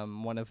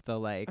 one of the,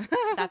 like,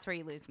 That's where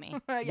you lose me.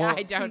 Yeah, Well,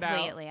 I don't know.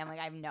 Completely. I'm like,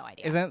 I have no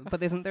idea.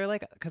 isn't there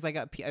like, because I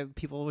got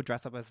people would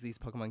dress up as these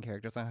Pokemon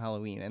characters on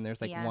Halloween, and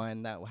there's like Yeah.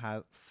 one that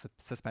has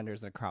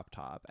suspenders and a crop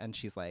top, and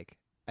she's like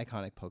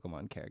iconic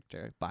Pokemon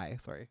character. Bye.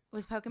 Sorry.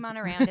 Was Pokemon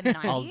around in the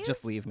 90s? I'll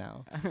just leave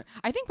now.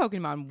 I think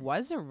Pokemon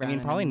was around. I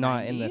mean, probably in the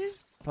not 90s. in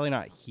this, probably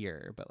not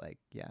here, but like,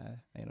 yeah,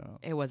 I don't know.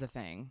 It was a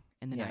thing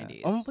in the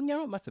 90s. Oh,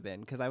 well, it must have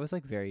been because I was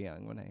like very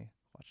young when I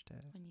watched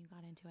it. When you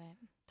got into it.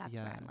 That's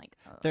where Yeah. I'm like,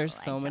 oh, There's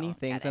I so many don't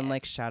things, get and it.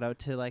 like shout out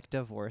to like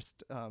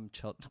divorced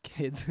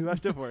kids who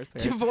have divorced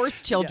parents.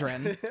 Divorced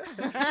children.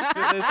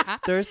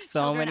 There's so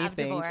Children many of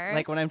things. divorce.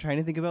 Like when I'm trying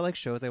to think about like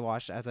shows I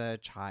watched as a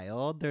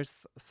child,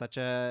 there's such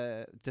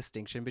a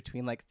distinction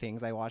between like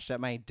things I watched at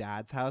my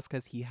dad's house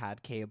because he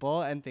had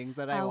cable, and things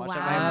that I Oh, watched at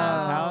my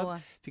mom's wow.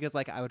 house because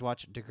like I would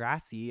watch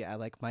Degrassi at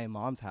like my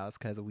mom's house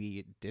because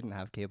we didn't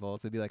have cable,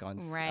 so it'd be like on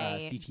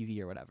Right. CTV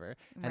or whatever,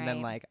 and then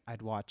Right. like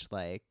I'd watch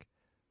like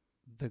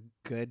the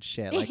good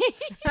shit, like, Is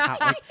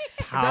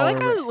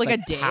that like a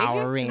dig?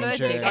 Power Is Rangers.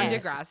 that a dig on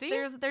Yes.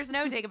 Degrassi? There's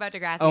no dig about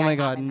Degrassi. Oh I my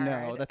god, haven't no,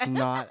 heard. that's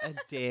not a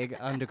dig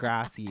on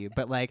Degrassi.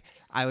 But like,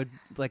 I would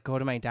like go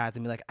to my dad's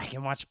and be like, I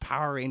can watch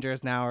Power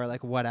Rangers now, or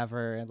like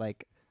whatever, and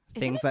like Isn't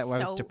things it that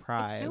was so-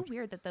 deprived. It's so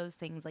weird that those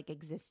things like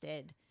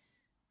existed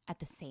at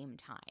the same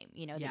time. That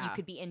you Yeah.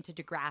 could be into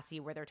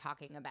Degrassi where they're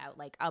talking about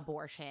like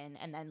abortion,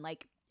 and then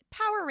like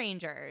Power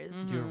Rangers.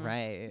 Mhm. You're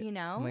right. You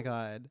know? Oh my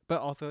god.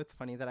 But also, it's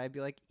funny that I'd be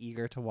like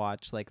eager to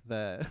watch like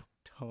the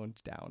toned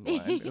down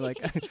one. Or,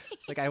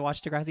 like I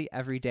watch Degrassi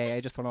every day.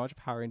 I just want to watch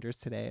Power Rangers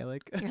today.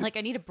 Like, You're like,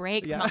 I need a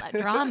break Yeah. from all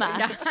that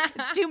drama.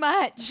 It's too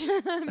much.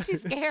 I'm too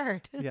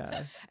scared.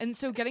 yeah. And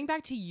so getting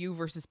back to you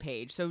versus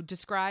Paige. So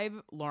describe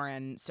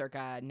Lauren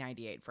circa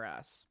 98 for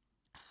us.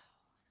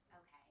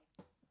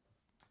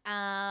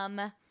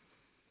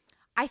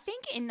 I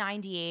think in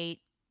 98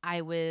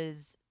 I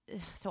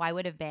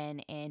would have been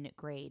in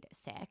grade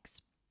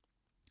 6.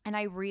 And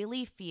I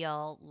really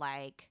feel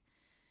like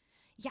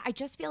I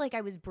just feel like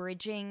I was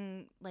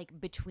bridging like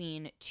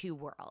between two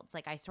worlds.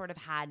 Like I sort of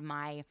had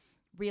my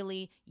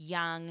really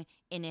young,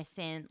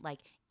 innocent, like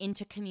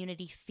into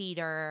community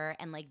theater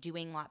and like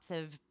doing lots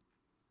of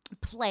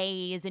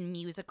plays and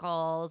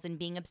musicals and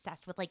being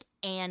obsessed with like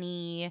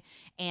Annie,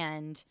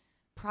 and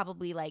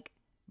probably like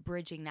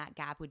bridging that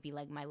gap would be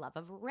like my love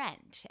of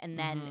Rent, and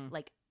then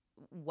like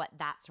what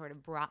that sort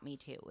of brought me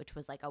to, which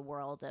was like a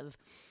world of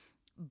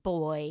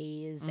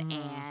boys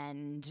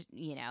and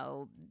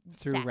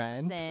Through sex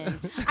Rent. and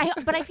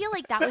but I feel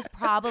like that was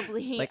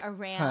probably Like,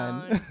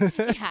 around hun.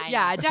 I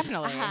Yeah, know.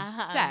 definitely.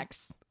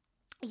 Sex.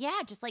 Yeah,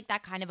 just like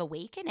that kind of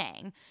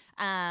awakening.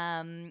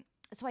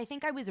 So I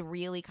think I was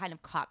really kind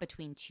of caught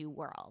between two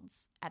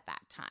worlds at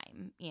that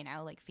time,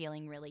 like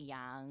feeling really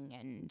young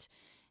and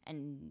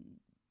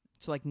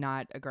So like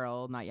not a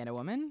girl, not yet a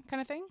woman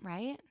kind of thing.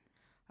 right.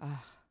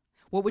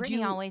 What would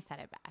Brittany you always said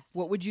it best.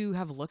 What would you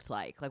have looked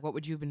like? Like what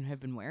would you have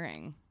been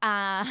wearing?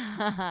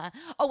 I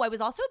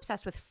was also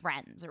obsessed with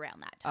Friends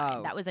around that time.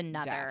 Oh, that was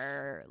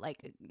another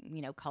like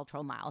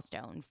cultural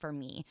milestone for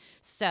me.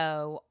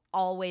 So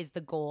always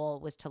the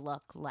goal was to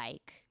look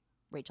like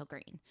Rachel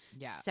Green.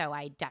 Yeah. So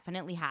I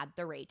definitely had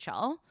the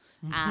Rachel.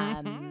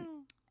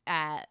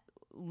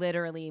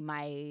 Literally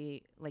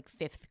my like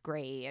 5th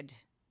grade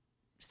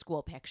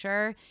school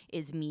picture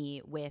is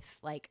me with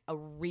like a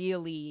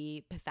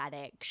really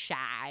pathetic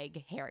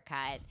shag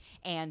haircut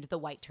and the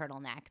white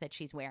turtleneck that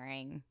she's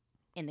wearing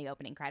in the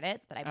opening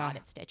credits that I bought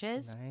at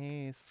Stitches.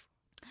 Nice.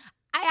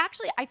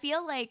 I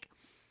feel like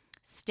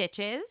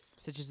Stitches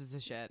Stitches is the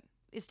shit.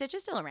 is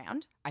Stitches still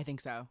around? I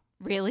think so.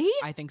 Really?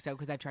 I think so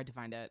because I've tried to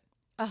find it.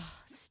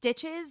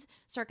 Stitches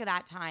circa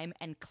that time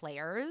and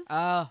Claire's.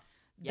 Oh,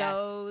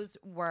 yes.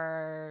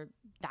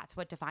 That's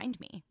what defined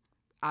me.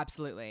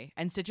 Absolutely.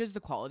 And Stitches, the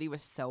quality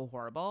was so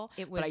horrible,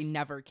 but I was-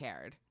 never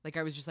cared. Like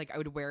I was just like, I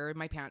would wear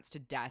my pants to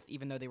death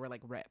even though they were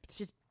like ripped.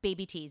 Just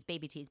baby tees,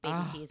 baby tees, baby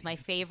Oh, tees. My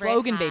favorite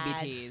slogan baby had-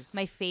 tees.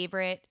 My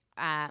favorite,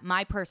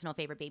 my personal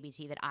favorite baby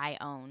tee that I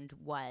owned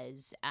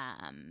was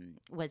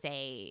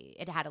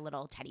it had a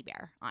little teddy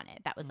bear on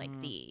it. That was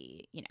like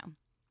the,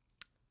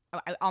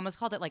 I almost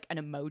called it like an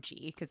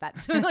emoji because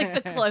that's like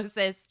the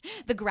closest.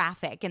 The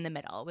graphic in the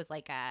middle was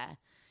like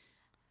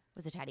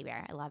was a teddy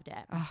bear. I loved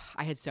it.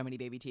 I had so many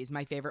baby tees.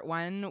 My favorite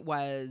one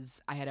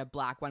was I had a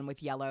black one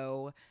with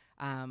yellow,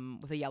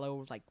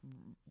 like,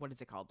 what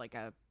is it called? Like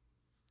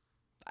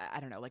I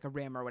don't know, like a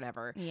rim or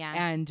whatever. Yeah.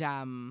 And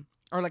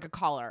or like a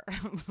collar.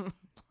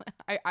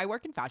 I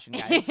work in fashion,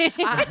 guys.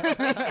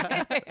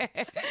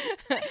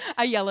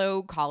 A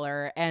yellow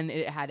collar, and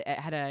it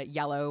had a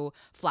yellow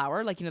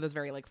flower, like, you know, those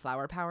very like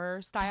flower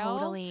power style.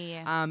 Totally.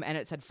 And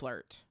it said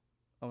flirt.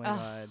 Oh my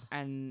God.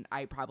 And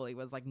I probably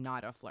was like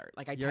not a flirt.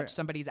 Like I touched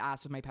somebody's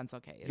ass with my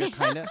pencil case. You're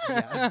kind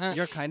of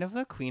you're kind of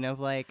the queen of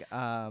like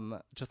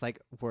just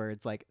like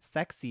words like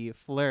sexy,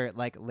 flirt,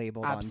 like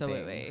labeled on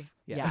things.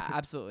 Yeah,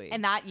 absolutely.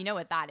 And that, you know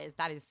what that is?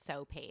 That is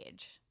so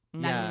Paige.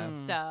 That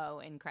is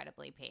so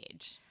incredibly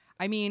Paige.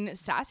 I mean,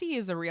 sassy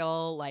is a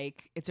real,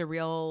 like, it's a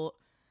real,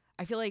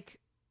 I feel like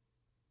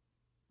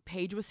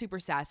Paige was super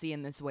sassy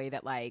in this way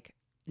that like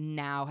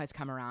now has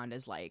come around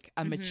as like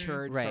a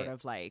matured sort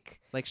of like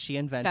she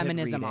invented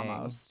feminism reading.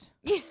 Almost.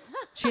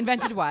 She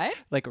invented what?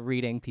 Like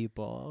reading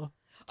people.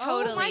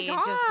 Totally. Oh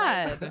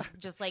my God.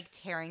 Just like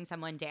tearing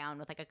someone down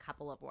with like a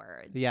couple of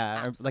words.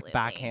 Yeah. Absolutely. Or like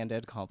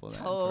backhanded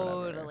compliments.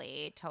 Or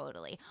whatever.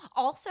 Totally.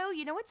 Also,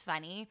 you know what's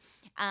funny?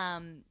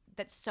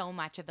 That so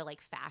much of the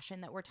like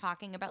fashion that we're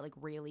talking about like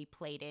really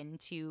played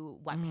into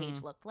what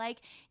Paige looked like.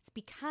 It's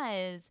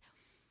because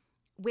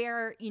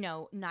where, you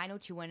know,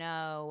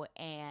 90210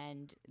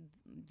 and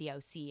the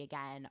OC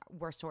again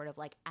were sort of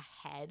like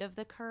ahead of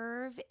the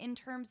curve in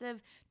terms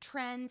of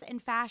trends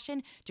and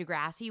fashion,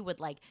 Degrassi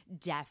would like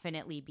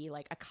definitely be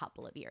like a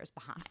couple of years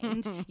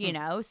behind, you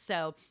know?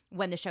 So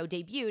when the show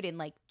debuted in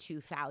like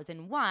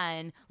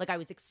 2001, like I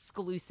was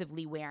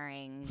exclusively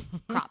wearing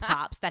crop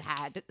tops that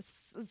had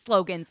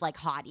slogans like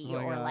hottie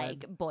or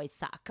like boys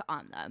suck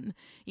on them,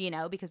 you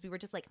know, because we were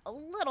just like a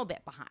little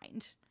bit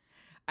behind.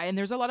 And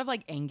there's a lot of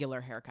like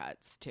angular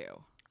haircuts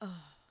too. Oh,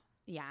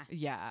 yeah.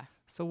 Yeah.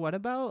 So what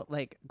about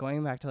like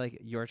going back to like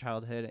your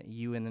childhood,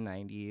 you in the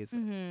 90s,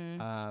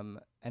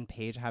 and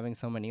Paige having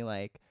so many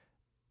like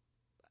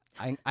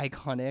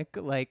iconic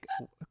like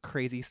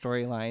crazy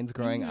storylines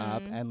growing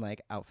up and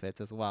like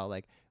outfits as well.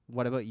 Like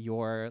what about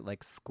your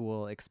like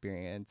school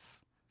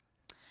experience?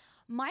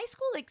 My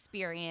school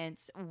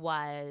experience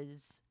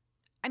was,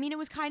 I mean, it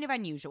was kind of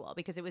unusual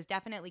because it was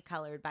definitely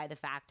colored by the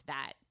fact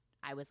that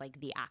I was like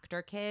the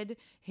actor kid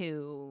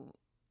who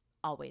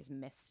always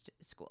missed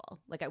school.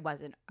 Like I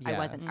wasn't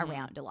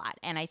around a lot.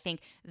 And I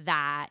think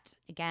that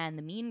again,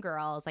 the Mean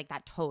Girls, like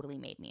that totally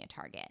made me a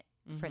target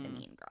for the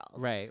Mean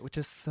Girls. Right, which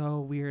is so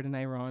weird and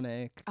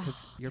ironic because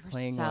you're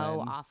playing so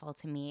one. awful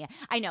to me.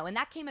 I know, and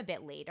that came a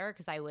bit later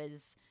because I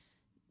was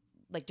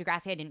like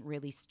Degrassi I didn't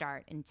really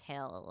start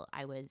until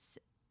it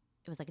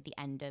was like at the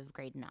end of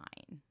grade 9.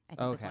 I think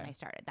was when I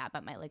started that.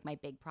 But my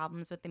big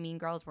problems with the Mean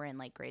Girls were in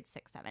like grade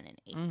 6, 7,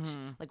 and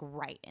 8, like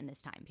right in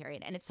this time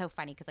period. And it's so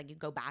funny because like you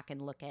go back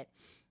and look at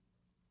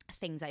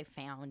things I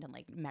found and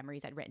like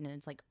memories I'd written, and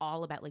it's like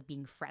all about like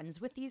being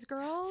friends with these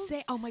girls.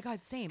 Oh my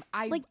God, same.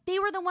 Like they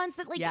were the ones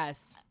that like,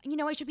 yes, you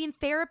know, I should be in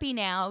therapy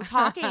now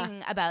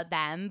talking about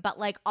them, but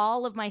like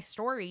all of my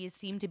stories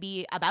seem to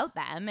be about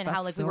them and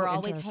how like we were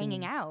always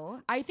hanging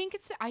out. I think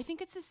it's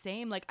the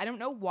same. Like I don't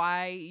know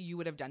why you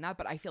would have done that,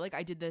 but I feel like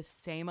I did the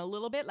same a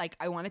little bit. Like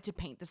I wanted to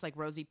paint this like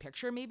rosy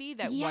picture maybe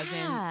that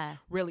wasn't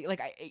really like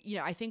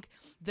I think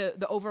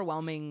the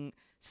overwhelming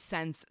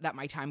sense that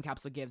my time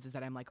capsule gives is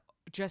that I'm like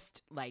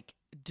just like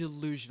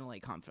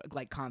delusionally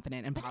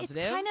confident and positive.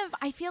 It's kind of,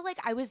 I feel like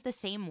I was the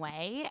same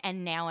way,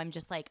 and now I'm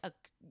just like a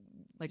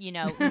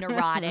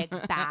neurotic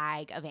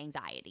bag of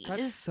anxiety.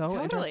 That's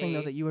so interesting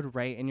though that you would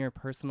write in your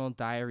personal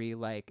diary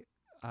like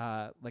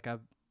a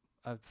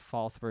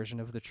false version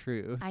of the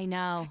truth. I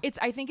know.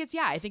 I think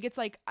it's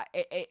like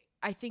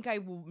I think I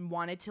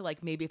wanted to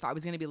like maybe if I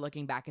was going to be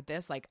looking back at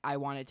this, like I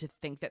wanted to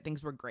think that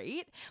things were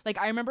great. Like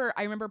I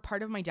remember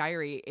part of my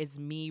diary is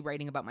me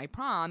writing about my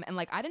prom, and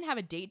like I didn't have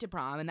a date to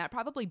prom, and that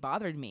probably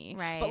bothered me.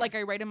 Right. But like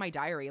I write in my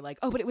diary like,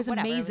 oh, but it was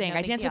amazing. It was no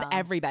I danced big with deal.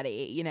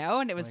 everybody, you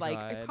know? And it was my like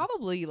God. I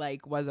probably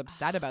like was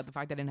upset about the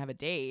fact that I didn't have a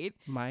date.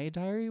 My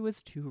diary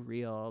was too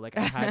real. Like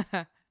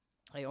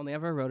I only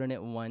ever wrote in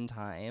it one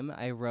time.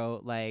 I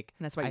wrote like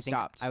And that's why you I think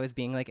stopped. I was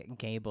being like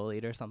gay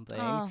bullied or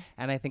something. Oh.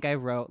 And I think I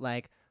wrote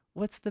like,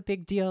 what's the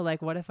big deal?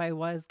 Like, what if I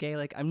was gay?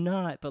 Like, I'm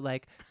not, but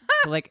like,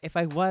 so, like if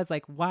I was,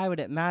 like, why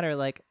would it matter?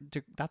 Like,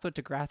 that's what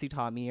Degrassi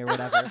taught me or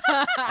whatever.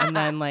 And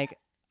then like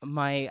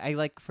I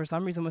like for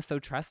some reason was so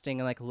trusting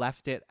and like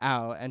left it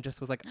out and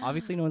just was like,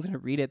 obviously no one's gonna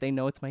read it. They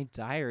know it's my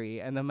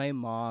diary. And then my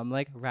mom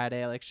like read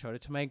it, like showed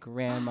it to my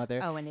grandmother.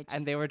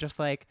 And they were just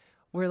like,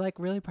 we're like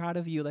really proud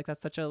of you. Like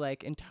that's such a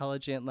like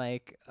intelligent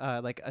like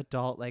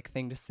adult like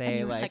thing to say.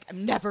 And like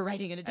I'm never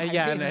writing in a diary.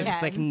 And I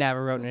just like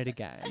never wrote in it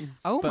again.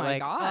 Oh but, my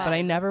God. But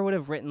I never would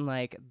have written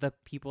like the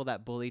people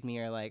that bullied me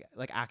or like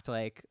act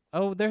like,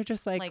 oh, they're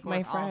just like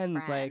my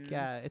friends. Like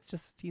yeah, it's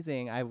just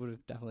teasing. I would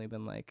have definitely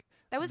been like,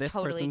 that was this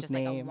totally person's just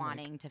like a name,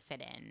 wanting to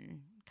fit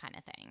in kind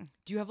of thing.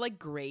 Do you have like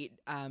great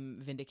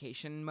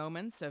vindication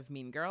moments of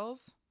Mean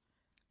Girls?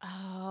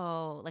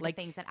 Oh, like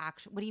things that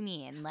actually, what do you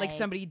mean? Like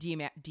somebody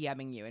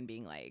DMing you and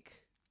being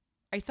like,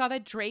 I saw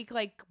that Drake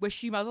like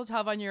wished you mazel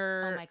tov on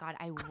your. Oh my God,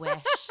 I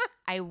wish.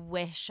 I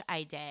wish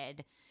I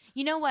did.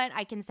 You know what?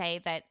 I can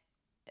say that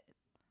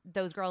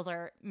those girls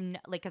are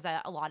like, because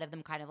a lot of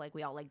them kind of like,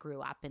 we all like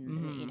grew up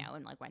and you know,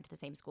 and like went to the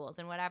same schools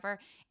and whatever,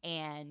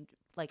 and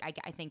like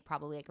I think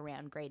probably like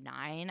around grade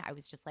 9 I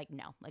was just like,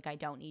 no, like I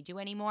don't need you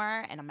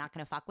anymore and I'm not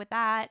gonna fuck with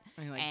that.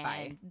 And you're like,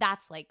 and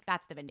bye.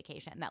 that's the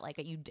vindication that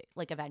like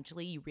like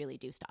eventually you really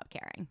do stop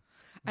caring.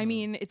 I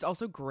mean, it's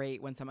also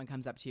great when someone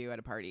comes up to you at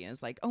a party and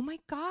is like, oh my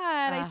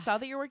God, I saw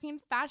that you're working in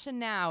fashion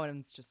now, and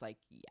it's just like,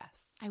 yes.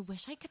 I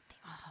wish I could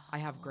I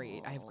have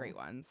great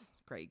ones,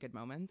 great good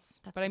moments.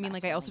 That's But the I mean, best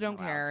like, I feeling also in the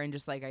don't care, world. and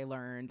just like I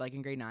learned like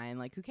in grade 9,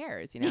 like who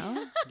cares, you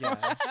know? Yeah.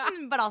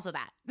 But also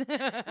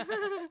that.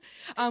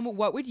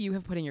 What would you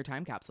have put in your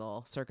time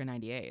capsule circa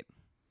 98?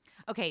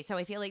 Okay, so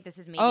I feel like this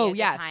is maybe Oh, a good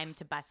yes. time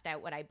to bust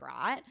out what I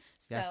brought.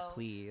 Yes, So,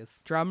 please.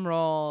 Drum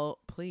roll,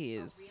 a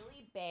please.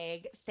 really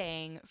big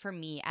thing for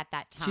me at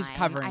that time. She's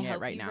covering I it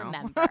hope right you now.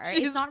 Remember,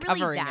 She's it's not really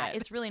covering that.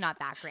 it. It's really not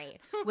that great.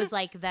 Was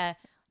like the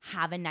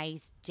 "Have a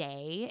nice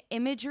day"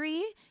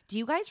 imagery. Do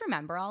you guys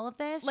remember all of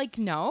this? Like,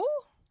 no?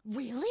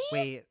 really?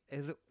 Wait,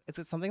 is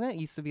it something that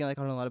used to be like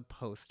on a lot of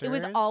posters? It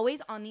was always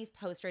on these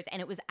posters,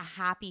 and it was a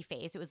happy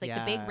face. It was like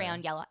the big Yeah.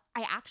 round yellow.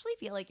 I actually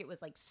feel like it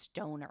was like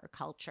stoner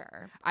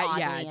culture. Yeah,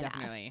 oddly enough.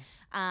 definitely.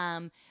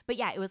 But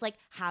yeah, it was like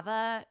have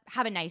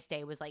a nice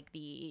day was like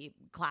the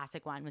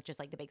classic one with just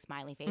like the big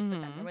smiley face. But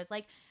then there was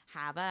like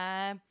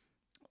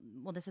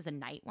this is a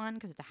night one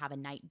because it's a have a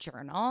night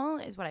journal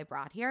is what I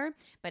brought here.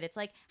 But it's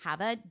like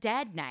have a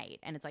dead night,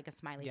 and it's like a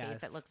smiley face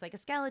that Yes. looks like a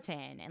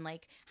skeleton, and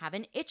like have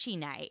an itchy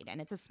night, and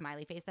it's a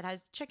smiley face that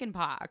has chicken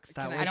pox.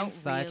 That Can I- was I don't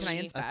such really- Can I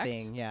a inspect?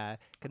 thing. Yeah,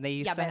 and they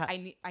used Yeah, to but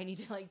ha- I need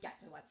to like get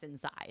to what's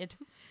inside.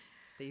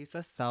 they used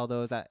to sell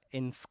those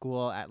in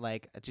school at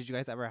like. Did you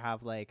guys ever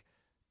have like?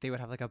 They would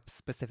have like a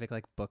specific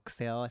like book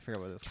sale. I forget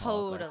what it was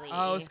called. Totally.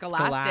 Oh,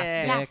 Scholastic.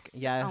 Scholastic.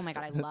 Yes. Yes. Oh my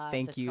God, I love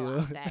Thank the you.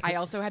 Scholastic. I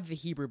also had the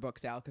Hebrew book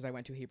sale because I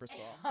went to a Hebrew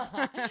school.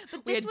 But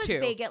We this had was 2.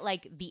 big at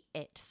like the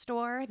It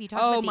store. Have you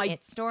talked Oh about my the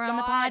It store on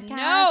the God, podcast?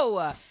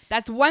 no.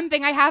 That's one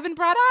thing I haven't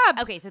brought up.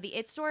 Okay, so the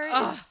It store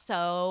Ugh. is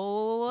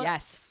so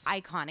Yes.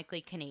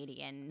 iconically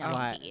Canadian What?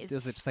 90s.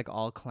 Is it just like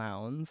all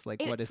clowns?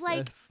 Like what It's is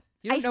like- this?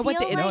 You don't I know what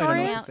the feel It No, I store don't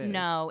know is? what this is.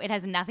 No, it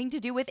has nothing to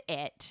do with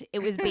it. It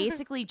was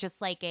basically just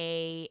like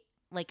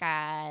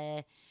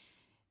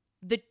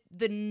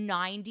the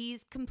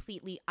 90s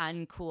completely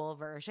uncool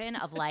version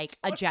of like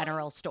a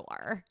general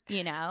store,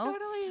 you know?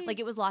 Totally. Like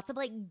it was lots of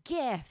like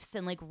gifts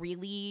and like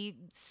really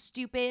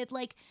stupid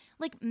like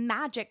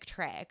magic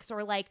tricks,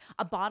 or like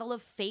a bottle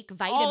of fake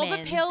All the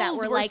vitamins pills that were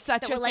were like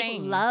such that a were like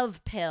thing.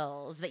 love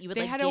pills that you would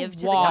They like had a give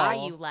to the guy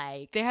wall. you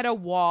like. They had a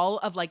wall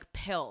of like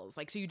pills,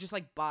 like so you just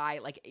like buy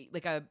like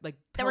That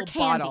pill were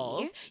candy.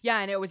 bottles. Yeah,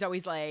 and it was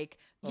always like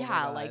Oh my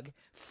yeah, God. like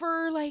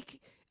for like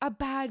a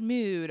bad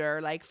mood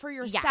or like for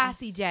your Yes.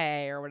 sassy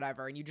day or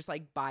whatever, and you just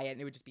like buy it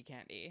and it would just be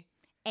candy.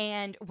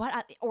 And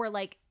or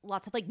like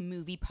lots of like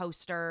movie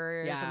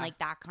posters Yeah. and like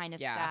that kind of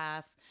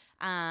Yeah. stuff.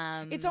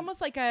 It's almost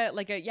like a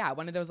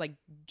one of those like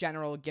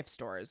general gift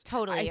stores.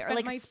 Totally, I or spent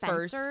like my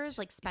Spencer's. first-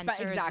 Like Spe- Spencer's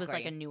was exactly.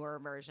 like a newer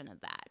version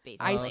of that.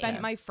 Basically, I Oh, spent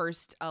okay. my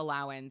first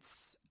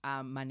allowance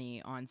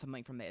money on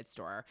something from the It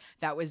store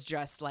that was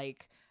just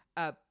like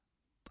a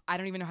I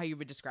don't even know how you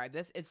would describe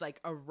this. It's like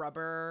a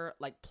rubber,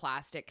 like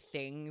plastic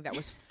thing that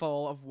was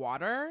full of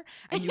water,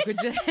 and you could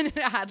just and it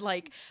had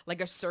like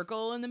a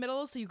circle in the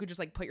middle, so you could just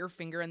like put your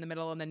finger in the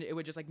middle, and then it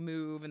would just like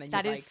move, and then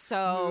That you'd, is like,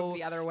 so- move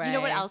the other way. You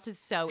know what else is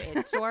so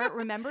It store?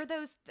 Remember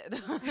those?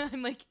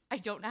 I'm like, I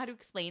don't know how to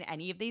explain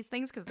any of these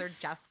things because they're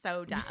just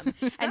so dumb.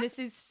 And this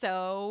is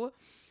so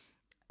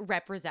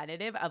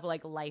representative of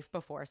like life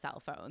before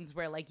cell phones,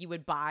 where like you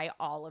would buy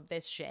all of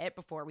this shit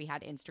before we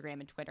had Instagram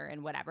and Twitter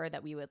and whatever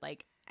that we would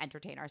like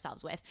entertain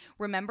ourselves with.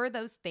 Remember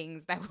those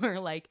things that were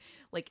like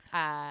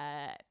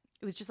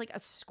it was just like a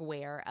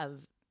square of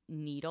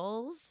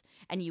needles,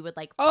 and you would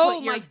like Oh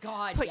put your, my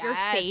god! put your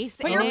yes. face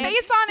put in your it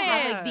face on to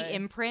have, it. like the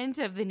imprint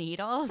of the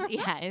needles.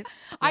 Yeah.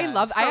 I Yeah.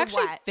 love. I For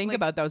actually what? think Like-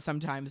 about those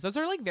sometimes. Those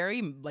are like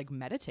very like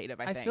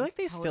meditative. I I think. feel like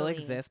they still Totally.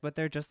 exist, but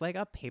they're just like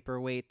a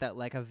paperweight that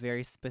like a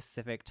very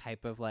specific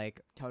type of like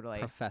totally.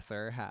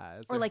 professor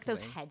has, Or like those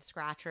something. head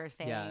scratcher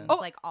things. Yeah. Oh,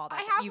 like all that.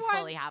 I stuff. have You one.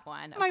 fully have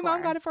one. Of My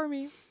mom got it course. for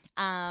me.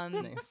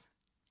 Nice.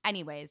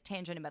 Anyways,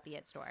 tangent about the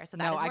It store. So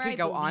that No, is I where could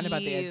go on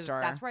about the It believe-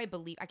 store. That's where I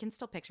believe I can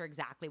still picture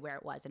exactly where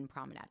it was in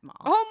Promenade Mall.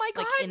 Oh my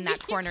god! Like in that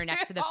me corner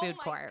next to the too. food Oh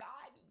my court.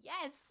 God,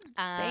 yes.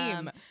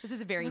 Same. This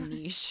is a very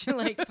niche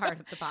like part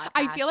of the podcast.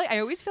 I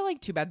always feel like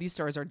too bad these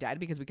stores are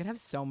dead because we could have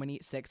so many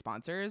sick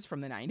sponsors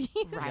from the 90s.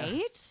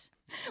 right.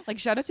 Like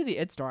shout out to the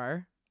It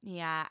store.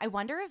 Yeah, I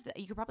wonder if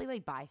you could probably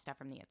like buy stuff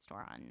from the It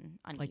store on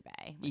Like,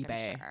 eBay.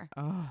 eBay. I'm sure.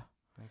 Oh,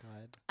 My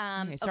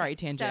God. okay, sorry, okay,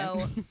 tangent.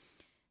 So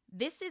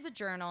this is a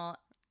journal.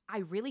 I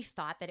really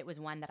thought that it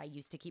was one that I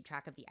used to keep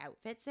track of the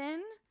outfits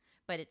in,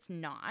 but it's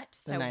not.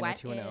 So what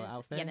 90210 is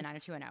outfits? yeah, the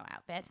 90210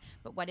 outfits.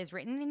 But what is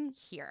written in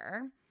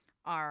here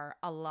are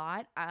a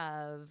lot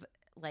of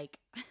like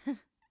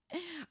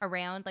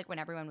around like when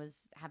everyone was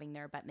having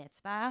their bat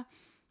mitzvah,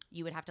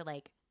 you would have to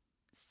like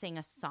sing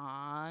a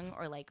song,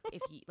 or like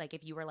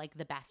if you were like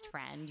the best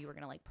friend, you were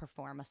gonna like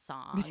perform a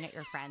song at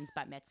your friend's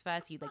bat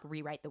mitzvah, so you'd like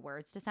rewrite the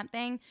words to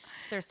something.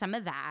 So there's some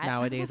of that.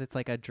 Nowadays it's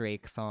like a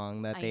Drake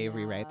song that they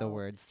rewrite the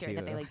words to.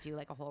 That they like do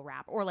like a whole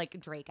rap, or like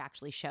Drake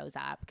actually shows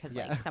up because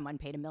like someone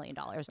paid $1 million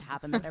to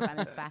have him at their bat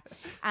mitzvah.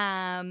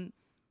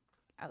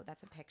 Oh,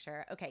 that's a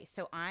picture. Okay,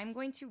 so I'm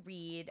going to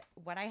read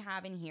what I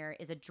have in here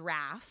is a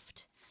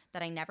draft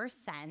that I never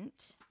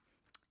sent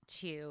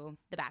to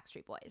the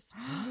Backstreet Boys.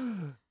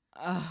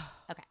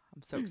 Okay.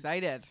 I'm so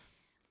excited.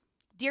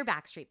 Dear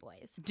Backstreet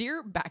Boys.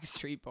 Dear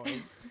Backstreet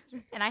Boys.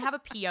 And I have a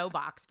P.O.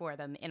 box for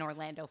them in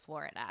Orlando,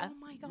 Florida. Oh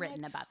my God.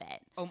 Written above it.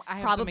 Oh, I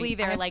have probably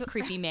their like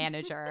creepy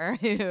manager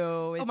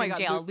who is in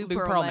jail. Lou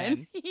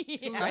Pearlman.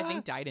 Who I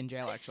think died in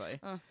jail actually.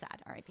 Oh,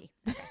 sad. R.I.P.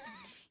 Okay.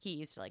 He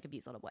used to like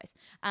abuse little boys.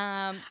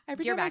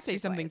 Every Dear time I say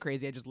something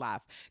crazy, I just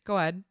laugh. Go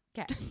ahead.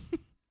 Okay.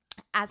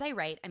 As I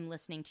write, I'm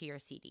listening to your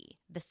CD.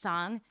 The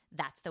song,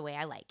 That's the Way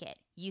I Like It.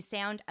 You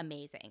sound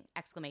amazing.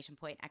 Exclamation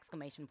point,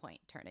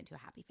 turn into a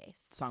happy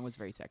face. The song was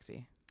very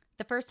sexy.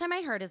 The first time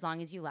I heard As Long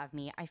As You Love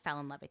Me, I fell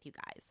in love with you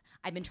guys.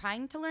 I've been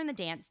trying to learn the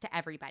dance to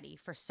everybody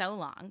for so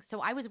long, so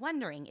I was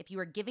wondering if you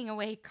were giving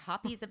away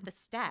copies of the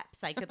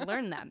steps. I could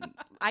learn them.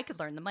 I could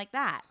learn them like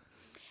that.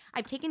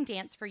 I've taken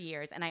dance for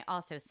years, and I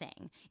also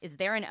sing. Is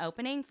there an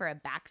opening for a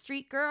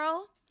Backstreet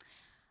Girl?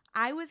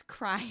 I was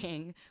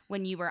crying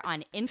when you were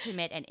on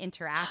Intimate and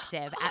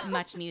Interactive at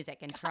Much Music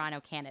in Toronto,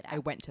 Canada. I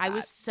went to that. I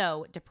was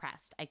so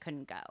depressed. I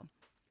couldn't go.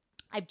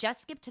 I've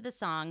just skipped to the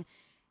song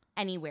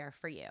Anywhere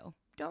for You.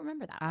 Don't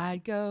remember that one.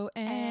 I'd go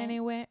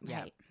anywhere.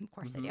 Right. Of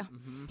course I do.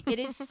 It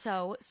is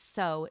so,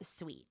 so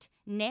sweet.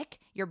 Nick,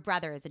 your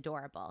brother is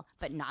adorable,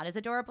 but not as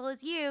adorable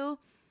as you.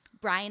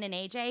 Brian and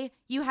AJ,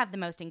 you have the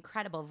most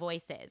incredible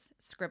voices,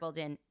 scribbled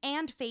in,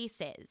 and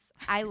faces.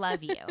 I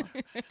love you.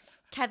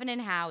 Kevin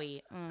and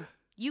Howie,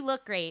 you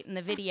look great in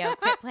the video.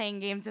 Quit playing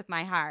games with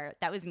my heart.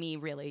 That was me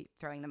really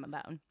throwing them a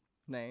bone.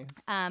 Nice.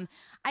 I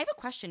have a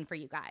question for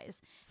you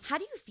guys. How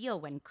do you feel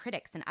when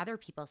critics and other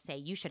people say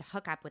you should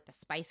hook up with the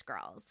Spice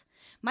Girls?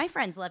 My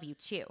friends love you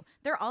too.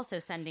 They're also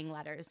sending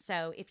letters,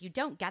 so if you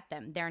don't get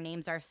them, their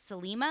names are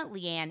Salima,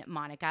 Leanne,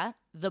 Monica,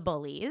 the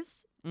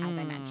Bullies, as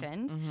I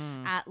mentioned,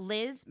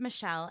 Liz,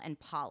 Michelle, and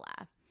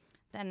Paula.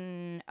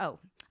 Then, oh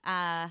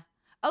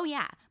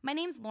yeah, my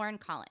name's Lauren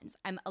Collins.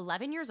 I'm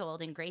 11 years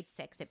old in grade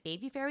 6 at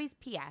Bayview Ferries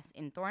PS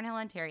in Thornhill,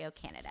 Ontario,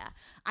 Canada.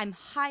 I'm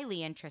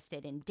highly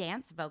interested in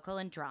dance, vocal,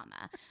 and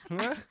drama.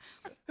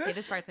 Okay,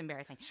 this part's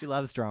embarrassing. She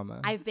loves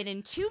drama. I've been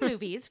in 2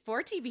 movies,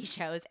 4 TV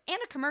shows, and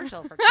a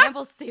commercial for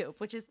Campbell's Soup,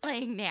 which is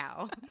playing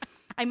now.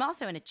 I'm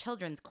also in a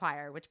children's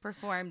choir, which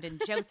performed in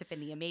Joseph in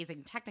the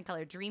Amazing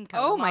Technicolor Dreamcoat.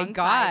 Oh my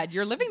God,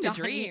 you're living the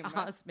dream.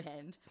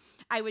 Husband.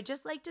 I would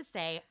just like to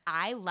say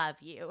I love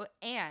you,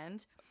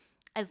 and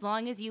as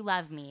long as you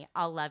love me,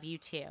 I'll love you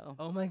too.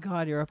 Oh my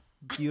God, you're a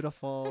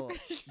beautiful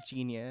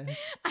genius.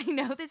 I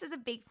know this is a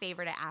big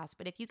favor to ask,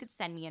 but if you could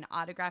send me an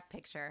autographed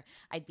picture,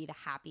 I'd be the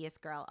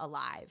happiest girl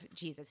alive.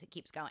 Jesus, it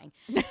keeps going.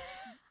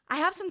 I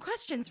have some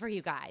questions for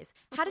you guys.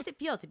 How does it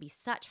feel to be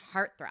such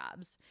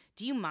heartthrobs?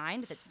 Do you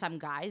mind that some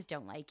guys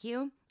don't like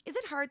you? Is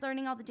it hard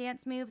learning all the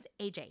dance moves?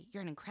 AJ,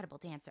 you're an incredible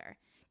dancer.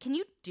 Can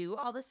you do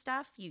all the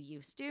stuff you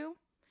used to?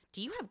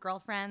 Do you have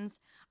girlfriends?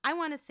 I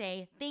want to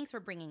say thanks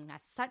for bringing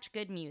us such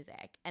good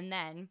music. And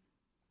then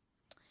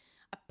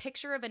a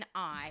picture of an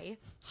eye,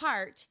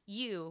 heart,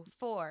 U,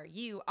 for,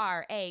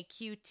 U-R-A-Q-T-P,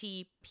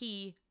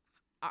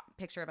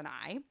 picture of an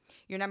eye.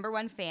 Your number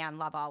 1 fan,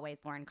 love always,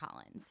 Lauren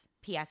Collins.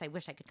 P.S. I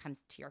wish I could come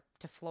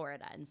to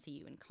Florida and see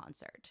you in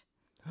concert.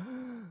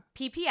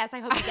 P.P.S.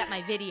 I hope you get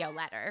my video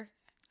letter.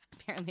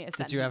 Apparently,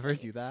 Did you ever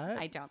do that?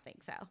 I don't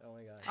think so. Oh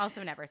my God.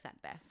 Also, never sent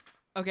this.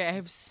 Okay, I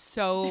have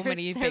so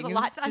many things a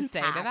lot to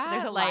say to that.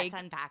 There's a lot to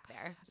unpack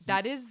there.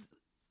 That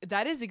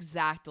is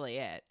exactly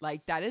it.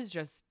 Like that is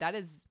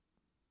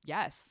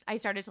yes. I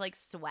started to like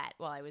sweat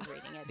while I was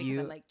reading it because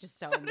I'm like just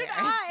so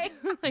embarrassed.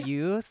 Like,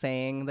 you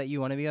saying that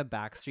you want to be a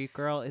Backstreet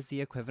Girl is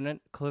the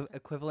equivalent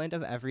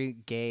of every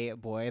gay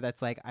boy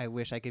that's like, I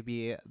wish I could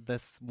be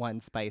this one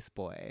Spice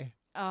Boy.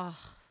 Oh,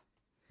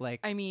 like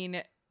I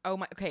mean. Oh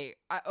my. Okay.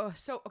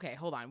 Okay.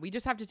 Hold on. We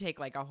just have to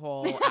take like a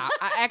whole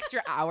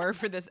extra hour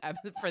for this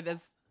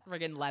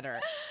friggin'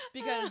 letter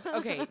because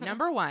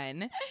number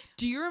 1,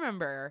 do you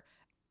remember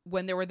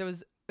when there were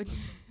those?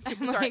 I'm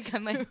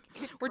like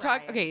we're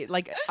talking. Okay,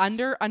 like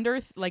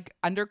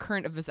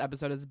undercurrent of this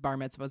episode is bar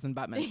mitzvahs and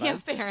bat mitzvahs. Yeah,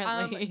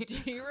 apparently. Do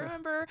you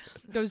remember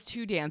those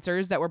 2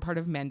 dancers that were part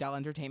of Mandel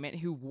Entertainment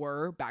who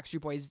were Backstreet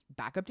Boys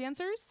backup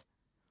dancers?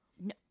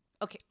 No.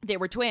 Okay. They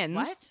were twins.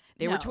 What?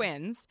 They were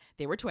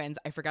twins.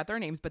 I forgot their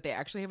names, but they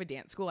actually have a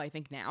dance school, I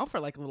think, now for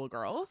like little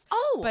girls.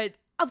 Oh, but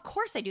of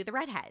course I do. The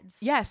redheads.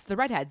 Yes, the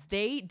redheads.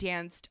 They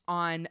danced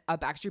on a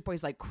Backstreet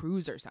Boys like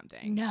cruise or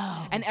something.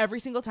 No. And every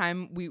single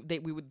time they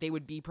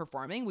would be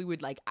performing, we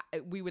would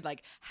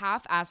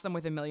half ask them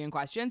with a million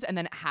questions and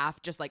then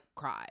half just like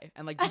cry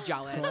and like be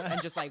jealous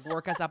and just like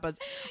work us up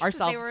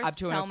ourselves up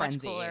to a frenzy.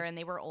 Much cooler and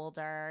they were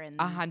older and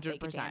 100% they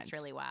could dance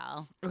really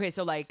well. Okay,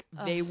 so like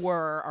they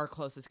were our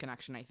closest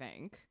connection, I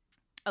think.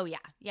 Oh yeah,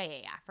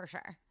 for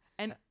sure.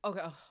 And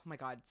okay, oh my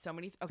God, so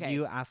many. Okay,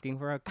 You asking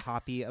for a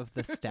copy of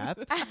the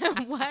steps?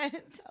 What?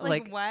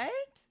 Like- What?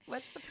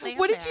 What's the plan?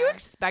 what did you there?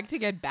 expect to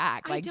get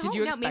back? I Like, don't did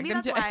you know. expect Maybe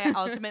them that's to? why I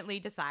ultimately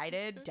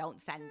decided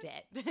don't send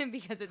it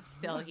because it's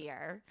still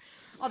here.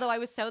 Although I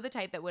was so the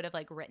type that would have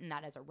like written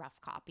that as a rough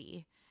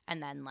copy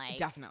and then like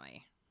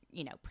Definitely.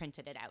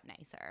 printed it out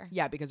nicer.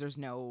 Yeah, because there's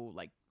no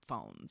like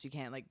phones. You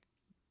can't like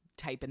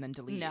type and then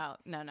delete. No.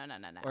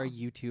 Or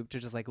YouTube to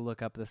just like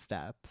look up the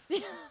steps.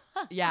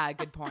 Yeah,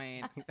 good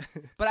point.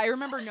 But I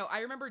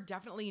remember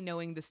definitely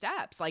knowing the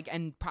steps, like,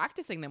 and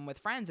practicing them with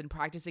friends and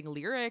practicing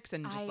lyrics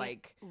and just I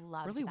like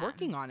loved really them.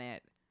 working on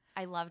it.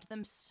 I loved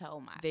them so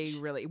much. They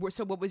really were.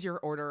 So what was your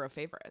order of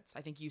favorites?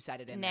 I think you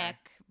said it in Nick,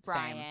 there.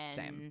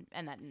 Brian,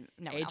 and then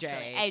no one else AJ,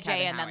 really. AJ,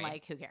 Kevin, and then Howie.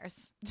 like who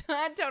cares?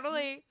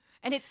 Totally.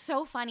 And it's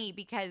so funny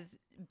because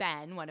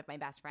Ben, one of my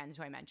best friends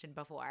who I mentioned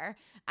before,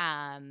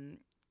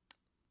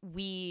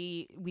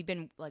 we've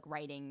been like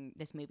writing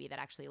this movie that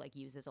actually like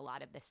uses a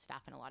lot of this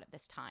stuff and a lot of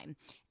this time.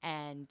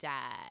 And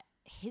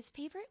his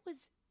favorite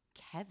was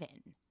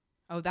Kevin.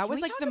 Oh, that Can was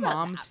we like talk the about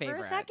mom's that for a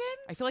favorite. second?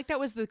 I feel like that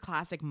was the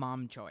classic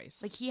mom choice.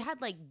 Like he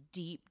had like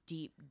deep,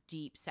 deep,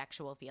 deep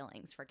sexual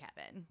feelings for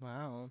Kevin,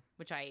 Wow.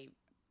 which I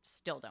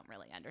still don't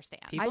really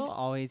understand. People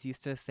always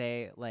used to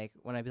say, like,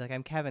 when I'd be like,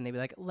 I'm Kevin, they'd be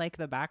like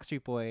the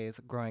Backstreet Boys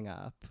growing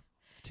up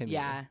to me.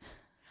 yeah.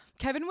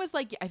 Kevin was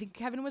like, I think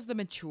Kevin was the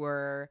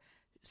mature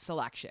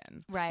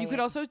selection. Right. You could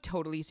also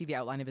totally see the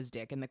outline of his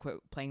dick in the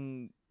quote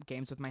playing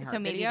games with my heart So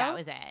maybe video. that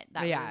was it.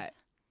 That Yeah. was.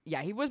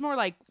 Yeah, he was more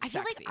like I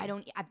feel sexy. like I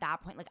don't at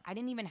that point like I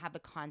didn't even have the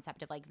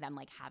concept of like them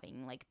like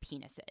having like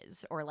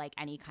penises or like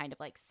any kind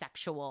of like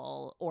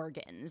sexual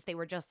organs. They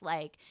were just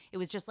like it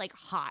was just like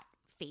hot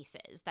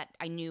faces that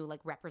I knew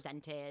like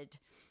represented.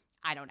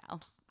 I don't know.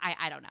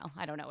 I don't know.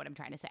 I don't know what I'm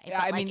trying to say. Yeah,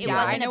 But, I like, mean, it yeah,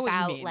 I wasn't know what you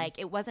about mean. like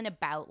it wasn't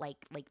about like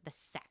the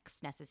sex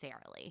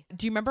necessarily.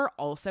 Do you remember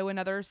also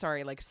another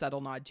like subtle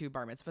nod to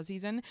bar mitzvah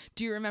season?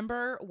 Do you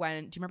remember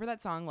that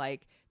song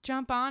like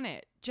jump on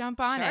it,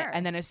 Sure.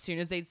 and then as soon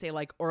as they'd say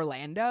like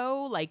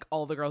Orlando, like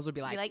all the girls would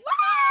be like, Be like,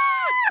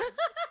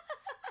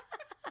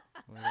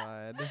 Oh my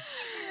God.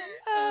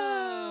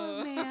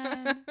 oh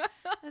man,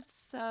 that's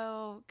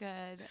so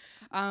good.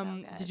 So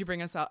good. Did you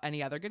bring us out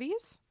any other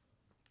goodies?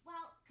 Well,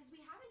 because we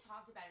haven't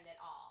talked about it at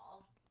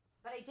all,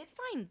 but I did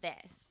find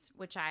this,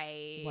 which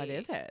I What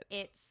is it?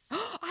 It's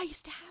I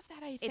used to have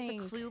that. I it's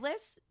think a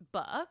Clueless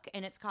book,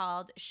 and it's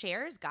called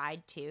Cher's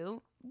Guide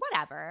to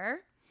Whatever.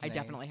 I Nice.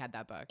 definitely had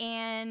that book.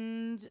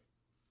 And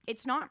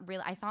it's not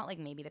really. I thought like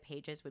maybe the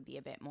pages would be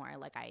a bit more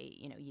like I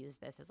use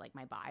this as like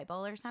my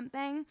Bible or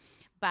something,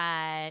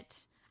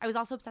 but I was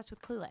also obsessed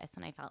with Clueless,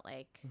 and I felt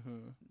like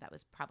that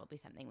was probably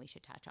something we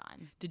should touch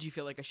on. Did you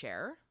feel like a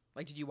Cher?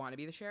 Like, did you want to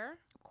be the Cher?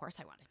 Of course,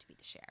 I wanted to be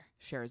the Cher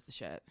Cher is the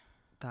shit.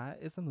 That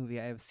is a movie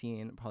I have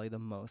seen probably the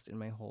most in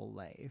my whole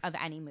life. of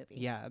any movie.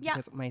 Yeah,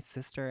 because my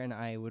sister and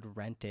I would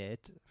rent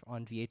it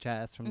on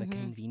VHS from the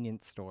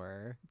convenience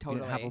store. We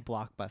didn't have a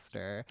Totally.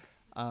 Blockbuster.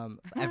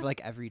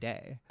 Every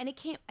day. And it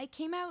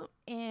came out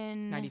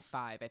in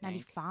 95, I think.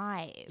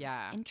 95.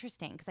 Yeah.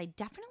 Interesting, because I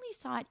definitely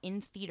saw it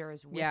in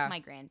theaters with Yeah. my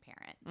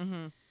grandparents.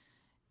 Mm-hmm.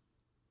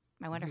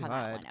 I wonder Oh how my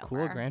that God, went over.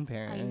 cool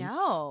grandparents.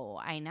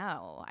 I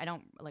know. I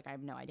don't I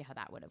have no idea how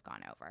that would have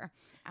gone over.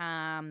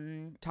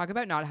 Talk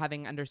about not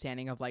having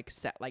understanding of like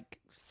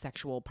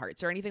sexual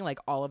parts or anything. Like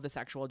all of the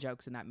sexual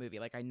jokes in that movie,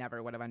 like I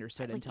never would have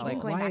understood Like, until even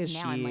Like, going why back is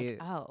now, I'm she-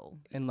 like, oh,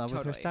 In love with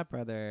her Totally.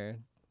 stepbrother.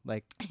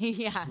 Like,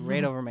 yeah.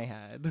 right over my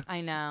head.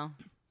 I know.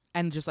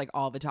 and just like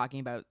all the talking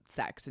about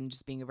sex and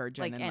just being a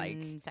virgin Like and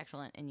and like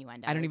sexual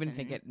innuendos. I don't even and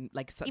think it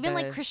like even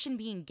the, like Christian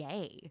being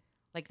gay.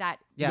 Like that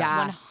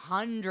Yeah.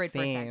 100%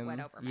 Same.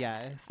 went over my head.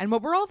 Yes. And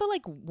what were all the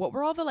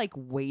like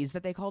ways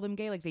that they called him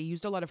gay? Like they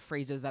used a lot of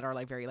phrases that are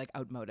like very like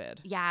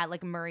outmoded. Yeah,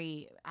 like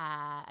Murray,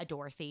 a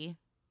Dorothy.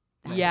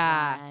 That was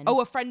Yeah. one.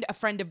 Oh, a friend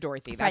of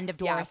Dorothy. Friend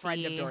That's- of Yeah, a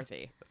friend of Dorothy.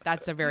 Dorothy.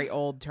 That's a very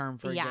old term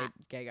for Yeah. a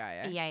gay guy.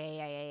 Eh?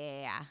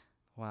 Yeah.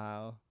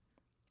 Wow.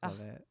 Oh, Love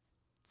it.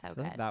 So I feel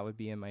good. like that would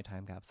be in my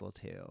time capsule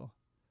too.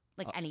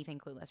 Like anything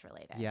Clueless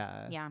related.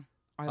 Yeah. Yeah.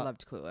 I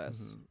loved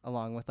Clueless.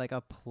 Along with like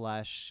a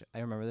plush. I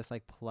remember this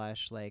like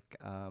plush like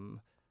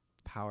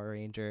Power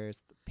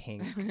Rangers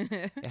pink.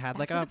 It had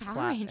like Back a to the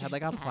Power had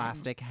like a Rangers again.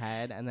 plastic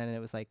head, and then it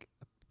was like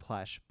a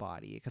plush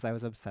body because I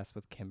was obsessed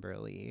with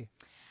Kimberly.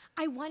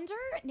 I wonder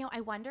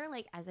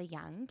like as a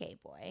young gay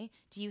boy,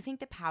 do you think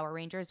the Power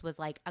Rangers was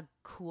like a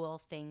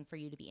cool thing for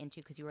you to be into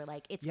because you were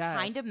like it's Yes.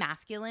 kind of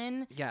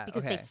masculine Yeah,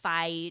 because they okay.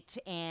 fight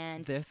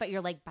and This- but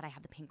you're like but I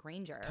have the Pink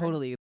Ranger.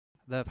 Totally.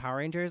 The Power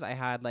Rangers, I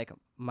had like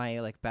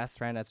my like best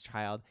friend as a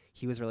child.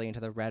 He was really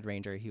into the Red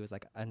Ranger. He was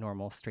like a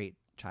normal straight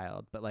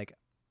child, but like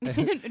No,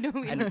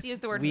 we And don't use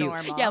the word we-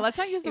 normal. Yeah, let's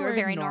not use the You were word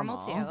very normal,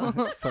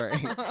 too.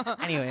 sorry.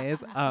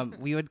 Anyways,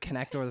 we would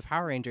connect over the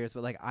Power Rangers,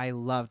 but like I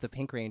loved the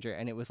Pink Ranger,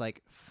 and it was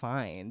like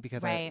fine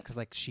because Right.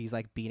 like she's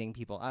like beating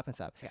people up and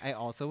stuff. I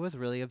also was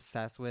really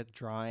obsessed with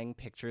drawing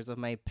pictures of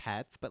my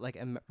pets, but like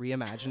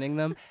reimagining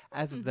them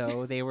as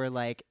though they were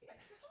like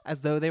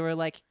as though they were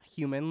like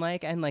human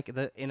like and like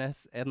in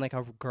like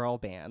a girl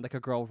band, like a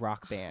girl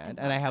rock band.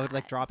 And I would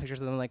like draw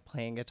pictures of them like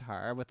playing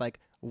guitar with like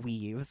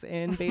weaves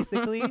in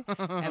basically.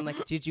 And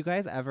like, did you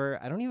guys ever,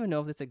 I don't even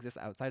know if this exists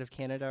outside of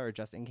Canada or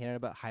just in Canada,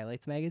 but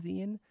Highlights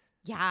magazine?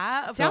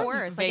 Yeah, of Sounds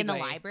course. Like in the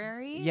vaguely.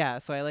 library. Yeah,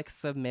 so I like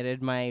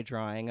submitted my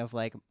drawing of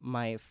like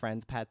my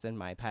friends' pets and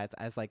my pets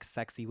as like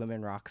sexy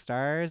women rock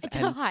stars. To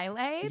And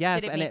highlights.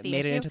 yes, Did and make it the made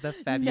it issue? into the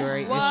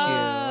February No. issue.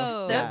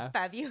 Whoa. The Yeah.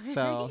 February.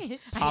 So issue. I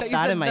thought pop you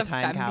that said in my the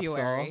time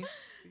February.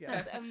 capsule.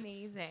 That's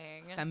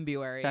amazing.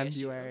 February. issue.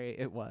 February.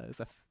 It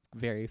was a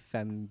very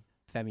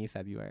femmy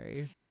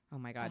February. Oh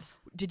my God.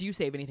 Did you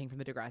save anything from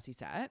the Degrassi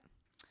set?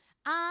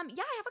 Yeah,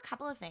 I have a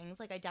couple of things.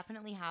 Like I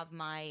definitely have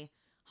my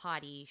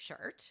hottie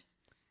shirt.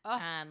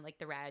 Like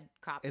the red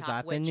crop top. Is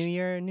that the which, new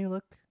year, new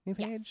look, new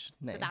yes. page?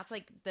 Nice. So that's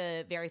like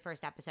the very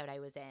first episode I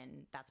was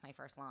in. That's my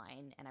first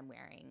line, and I'm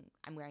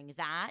wearing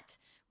that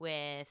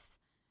with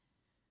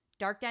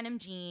dark denim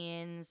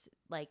jeans.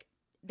 Like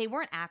they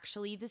weren't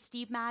actually the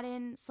Steve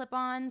Madden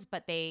slip-ons,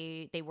 but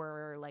they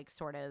were like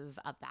sort of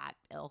that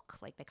ilk.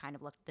 Like they kind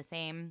of looked the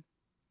same.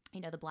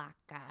 You know, the black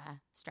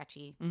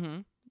stretchy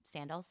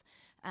sandals.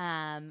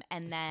 And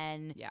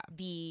then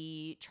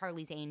the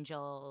Charlie's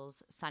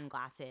Angels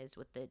sunglasses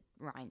with the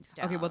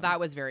rhinestone. Okay, well, that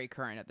was very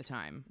current at the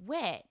time.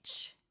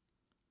 Which,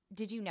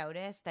 did you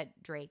notice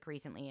that Drake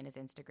recently in his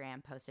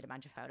Instagram posted a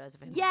bunch of photos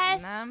of him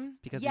Yes! wearing them?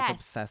 because yes. he's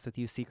obsessed with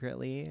you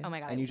secretly. Oh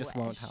my God, and I you just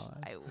won't wish. tell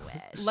us. I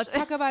wish.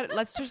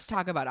 Let's just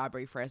talk about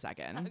Aubrey for a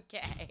second.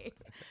 Okay.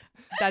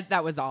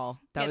 That was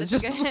all. That Yeah, was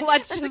that's just a good,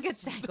 let's that's just a good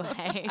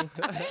segue.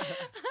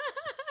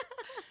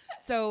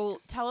 So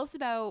tell us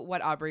about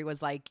what Aubrey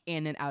was like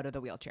in and out of the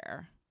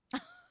wheelchair.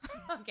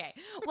 Okay.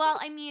 Well,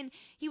 I mean,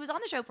 he was on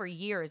the show for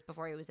years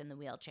before he was in the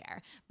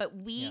wheelchair, but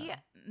we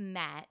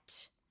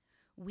met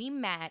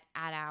at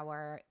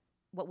our,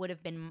 what would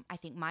have been, I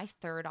think, my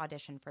third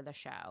audition for the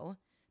show,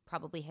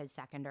 probably his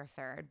second or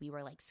third. We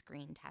were like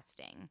screen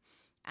testing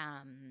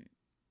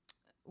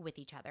with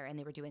each other, and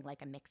they were doing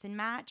like a mix and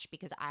match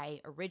because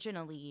I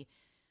originally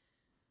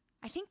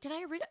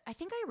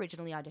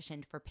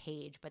auditioned for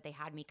Paige, but they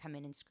had me come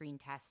in and screen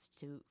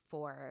test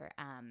for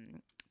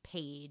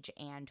Paige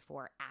and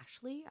for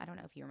Ashley. I don't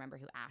know if you remember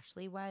who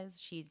Ashley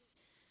was.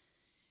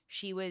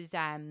 She was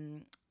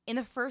in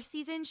the first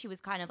season. She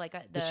was kind of like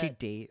Did she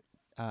date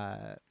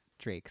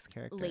Drake's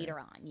character? Later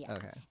on, yeah.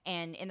 Okay.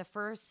 And in the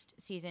first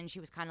season, she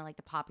was kind of like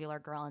the popular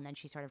girl, and then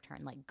she sort of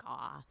turned like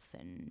goth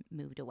and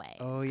moved away.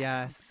 Oh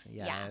yes,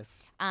 yes.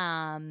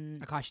 Yeah.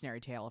 A cautionary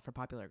tale for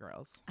popular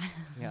girls.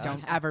 Yeah.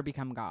 Don't ever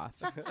become goth.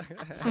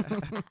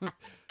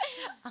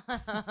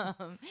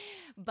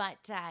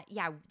 But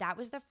yeah, that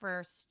was the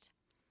first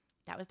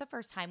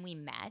time we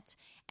met,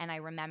 and I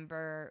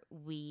remember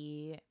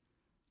we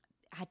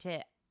had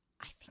to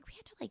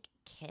like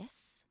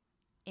kiss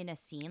in a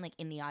scene, like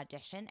in the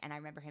audition, and I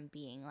remember him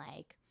being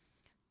like,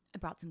 I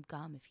brought some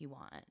gum if you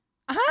want.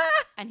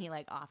 And he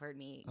like offered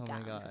me Oh my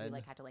gum because we God.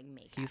 like had to like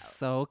make He's out.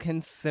 so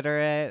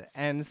considerate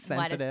and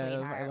sensitive. What a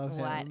sweetheart. I love him.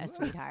 What a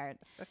sweetheart.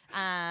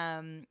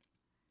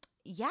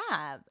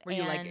 Yeah. Were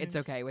you like, it's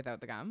and- okay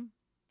without the gum?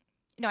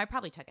 No, I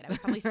probably took it. I was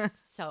probably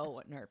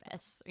so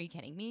nervous. Are you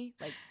kidding me?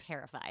 Like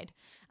terrified.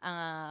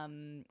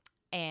 And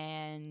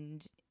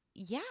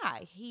yeah,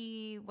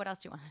 what else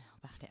do you want to know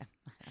about him?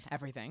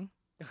 Everything.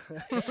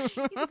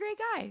 He's a great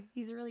guy.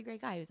 He's a really great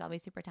guy. He was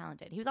always super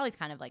talented. He was always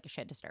kind of like a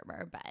shit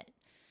disturber, but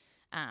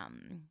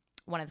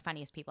one of the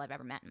funniest people I've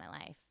ever met in my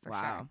life, for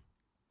sure.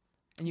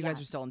 And you Yeah.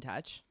 guys are still in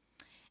touch?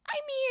 I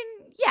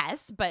mean,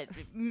 yes, but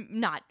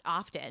not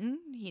often.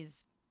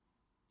 He's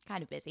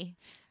kind of busy.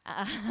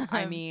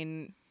 I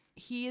mean,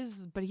 he's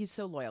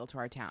so loyal to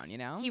our town, you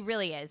know? He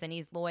really is, and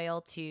he's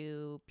loyal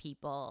to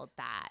people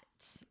that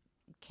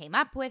came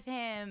up with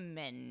him,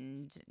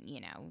 and you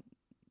know,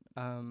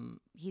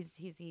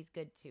 he's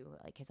good to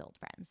like his old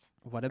friends.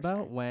 What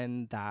about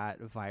when that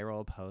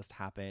viral post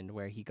happened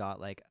where he got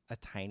like a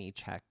tiny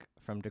check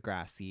from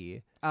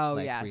Degrassi? Oh,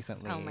 like, yes.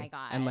 recently. Oh my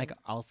God. And like,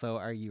 also,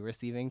 are you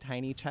receiving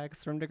tiny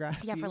checks from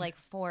Degrassi? Yeah, for like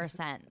 4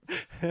 cents.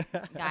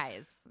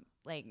 Guys,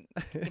 like,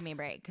 give me a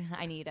break.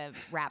 I need a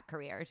rap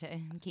career to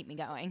keep me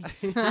going.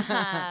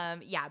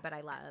 Yeah, but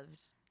I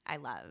loved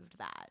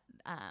that.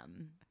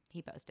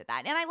 He posted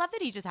that. And I love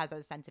that he just has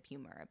a sense of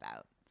humor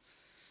about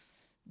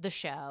the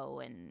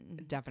show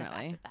and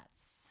Definitely. the fact that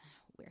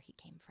that's where he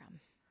came from.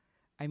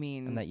 I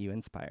mean, And that you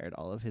inspired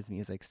all of his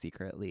music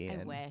secretly. I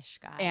and wish,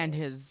 guys. and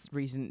his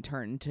recent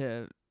turn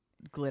to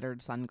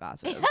glittered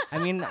sunglasses. I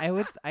mean,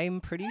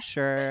 I'm pretty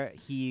sure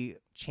he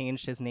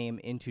changed his name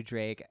into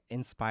Drake,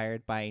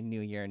 inspired by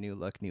New Year, New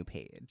Look, New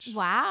Page.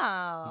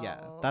 Wow. Yeah,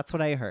 that's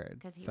what I heard.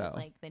 because he so. was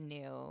like the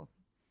new.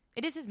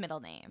 It is his middle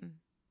name.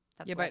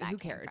 That's Yeah, where but that who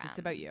came cares? It's from.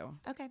 about you.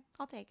 Okay,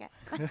 I'll take it.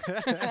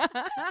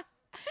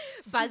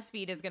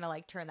 BuzzFeed is gonna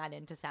like turn that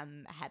into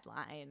some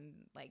headline.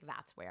 Like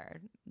that's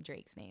where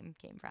Drake's name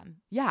came from.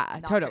 Yeah,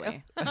 Not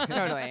totally. true.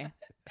 Totally.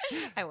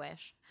 I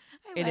wish.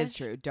 It is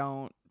true.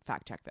 Don't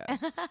fact check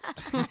this.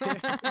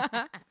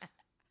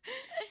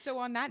 So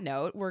on that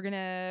note, we're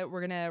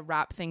gonna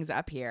wrap things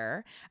up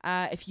here.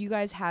 If you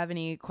guys have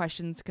any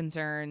questions,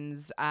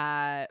 concerns,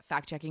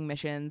 fact checking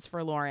missions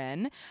for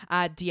Lauren,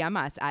 DM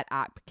us at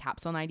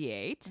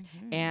Capsule98.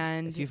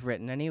 And if you've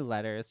written any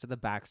letters to the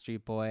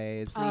Backstreet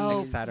Boys, Oh,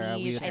 etc.,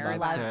 we please. would I'd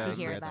love love to to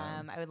hear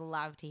them. them. I would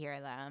love to hear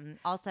them.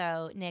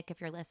 Also, Nick, if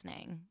you're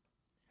listening,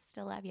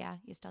 still love ya.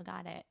 You still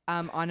got it.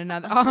 on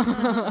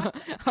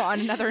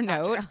another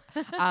note,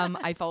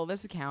 I follow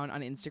this account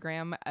on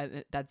Instagram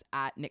that's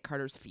at Nick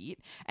Carter's feet,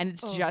 and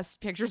it's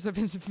just pictures of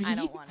his feet. I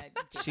don't want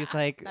to. She's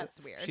like,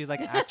 that's weird. She's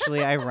like,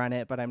 actually, I run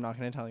it, but I'm not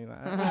going to tell you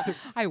that.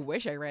 I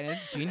wish I ran it.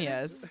 It's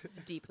genius. It's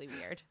deeply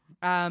weird.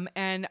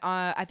 And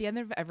at the end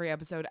of every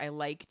episode, I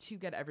like to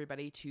get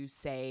everybody to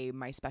say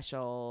my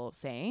special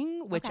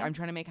saying, which Okay. I'm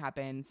trying to make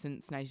happen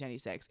since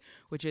 1996,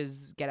 which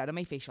is "Get out of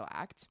my facial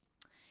act."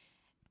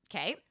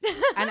 Okay.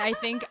 And I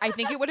think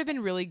it would have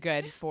been really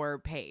good for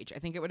Paige. I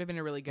think it would have been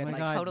a really good Oh my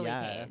like God, Totally,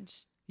 yeah. Paige.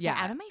 yeah.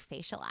 Get out of my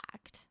facial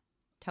act.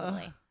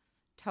 Totally.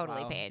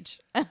 Totally, Wow. Paige.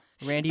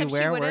 Randy, Except she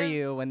where were would've-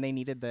 you when they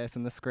needed this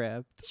in the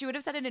script? She would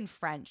have said it in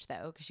French,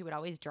 though, because she would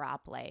always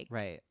drop, like,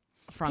 Right.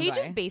 Paige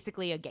is Frangai.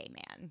 basically a gay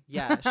man.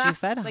 Yeah, she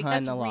said Like, hun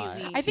that's a lot.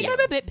 really- I think Yes.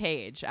 I'm a bit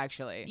Paige,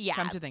 actually. Yeah.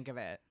 Come to think of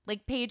it.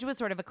 Like, Paige was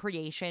sort of a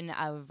creation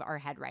of our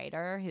head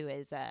writer, who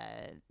is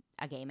a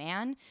gay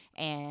man.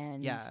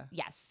 And, Yeah.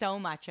 so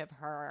much of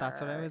her.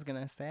 That's what I was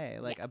gonna say.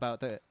 Like about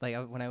the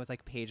when I was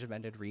like Paige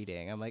invented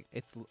reading. I'm like,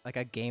 it's like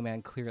a gay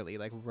man clearly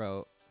like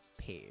wrote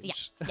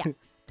Paige. Yeah,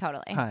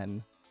 totally.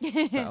 Hun.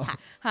 So.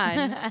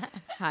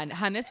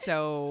 Hun is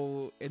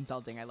so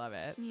insulting. I love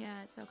it.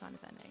 Yeah, it's so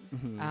condescending.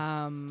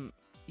 Mhm.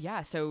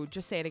 Yeah, so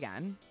just say it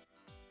again.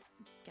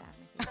 Get out of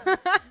my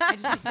facial act. I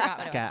just forgot what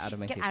it was. Get out of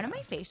my Get facial out of my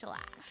act. facial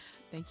act.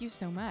 Thank you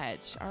so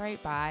much. All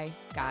right, bye,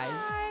 guys.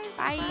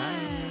 Bye.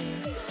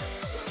 Bye.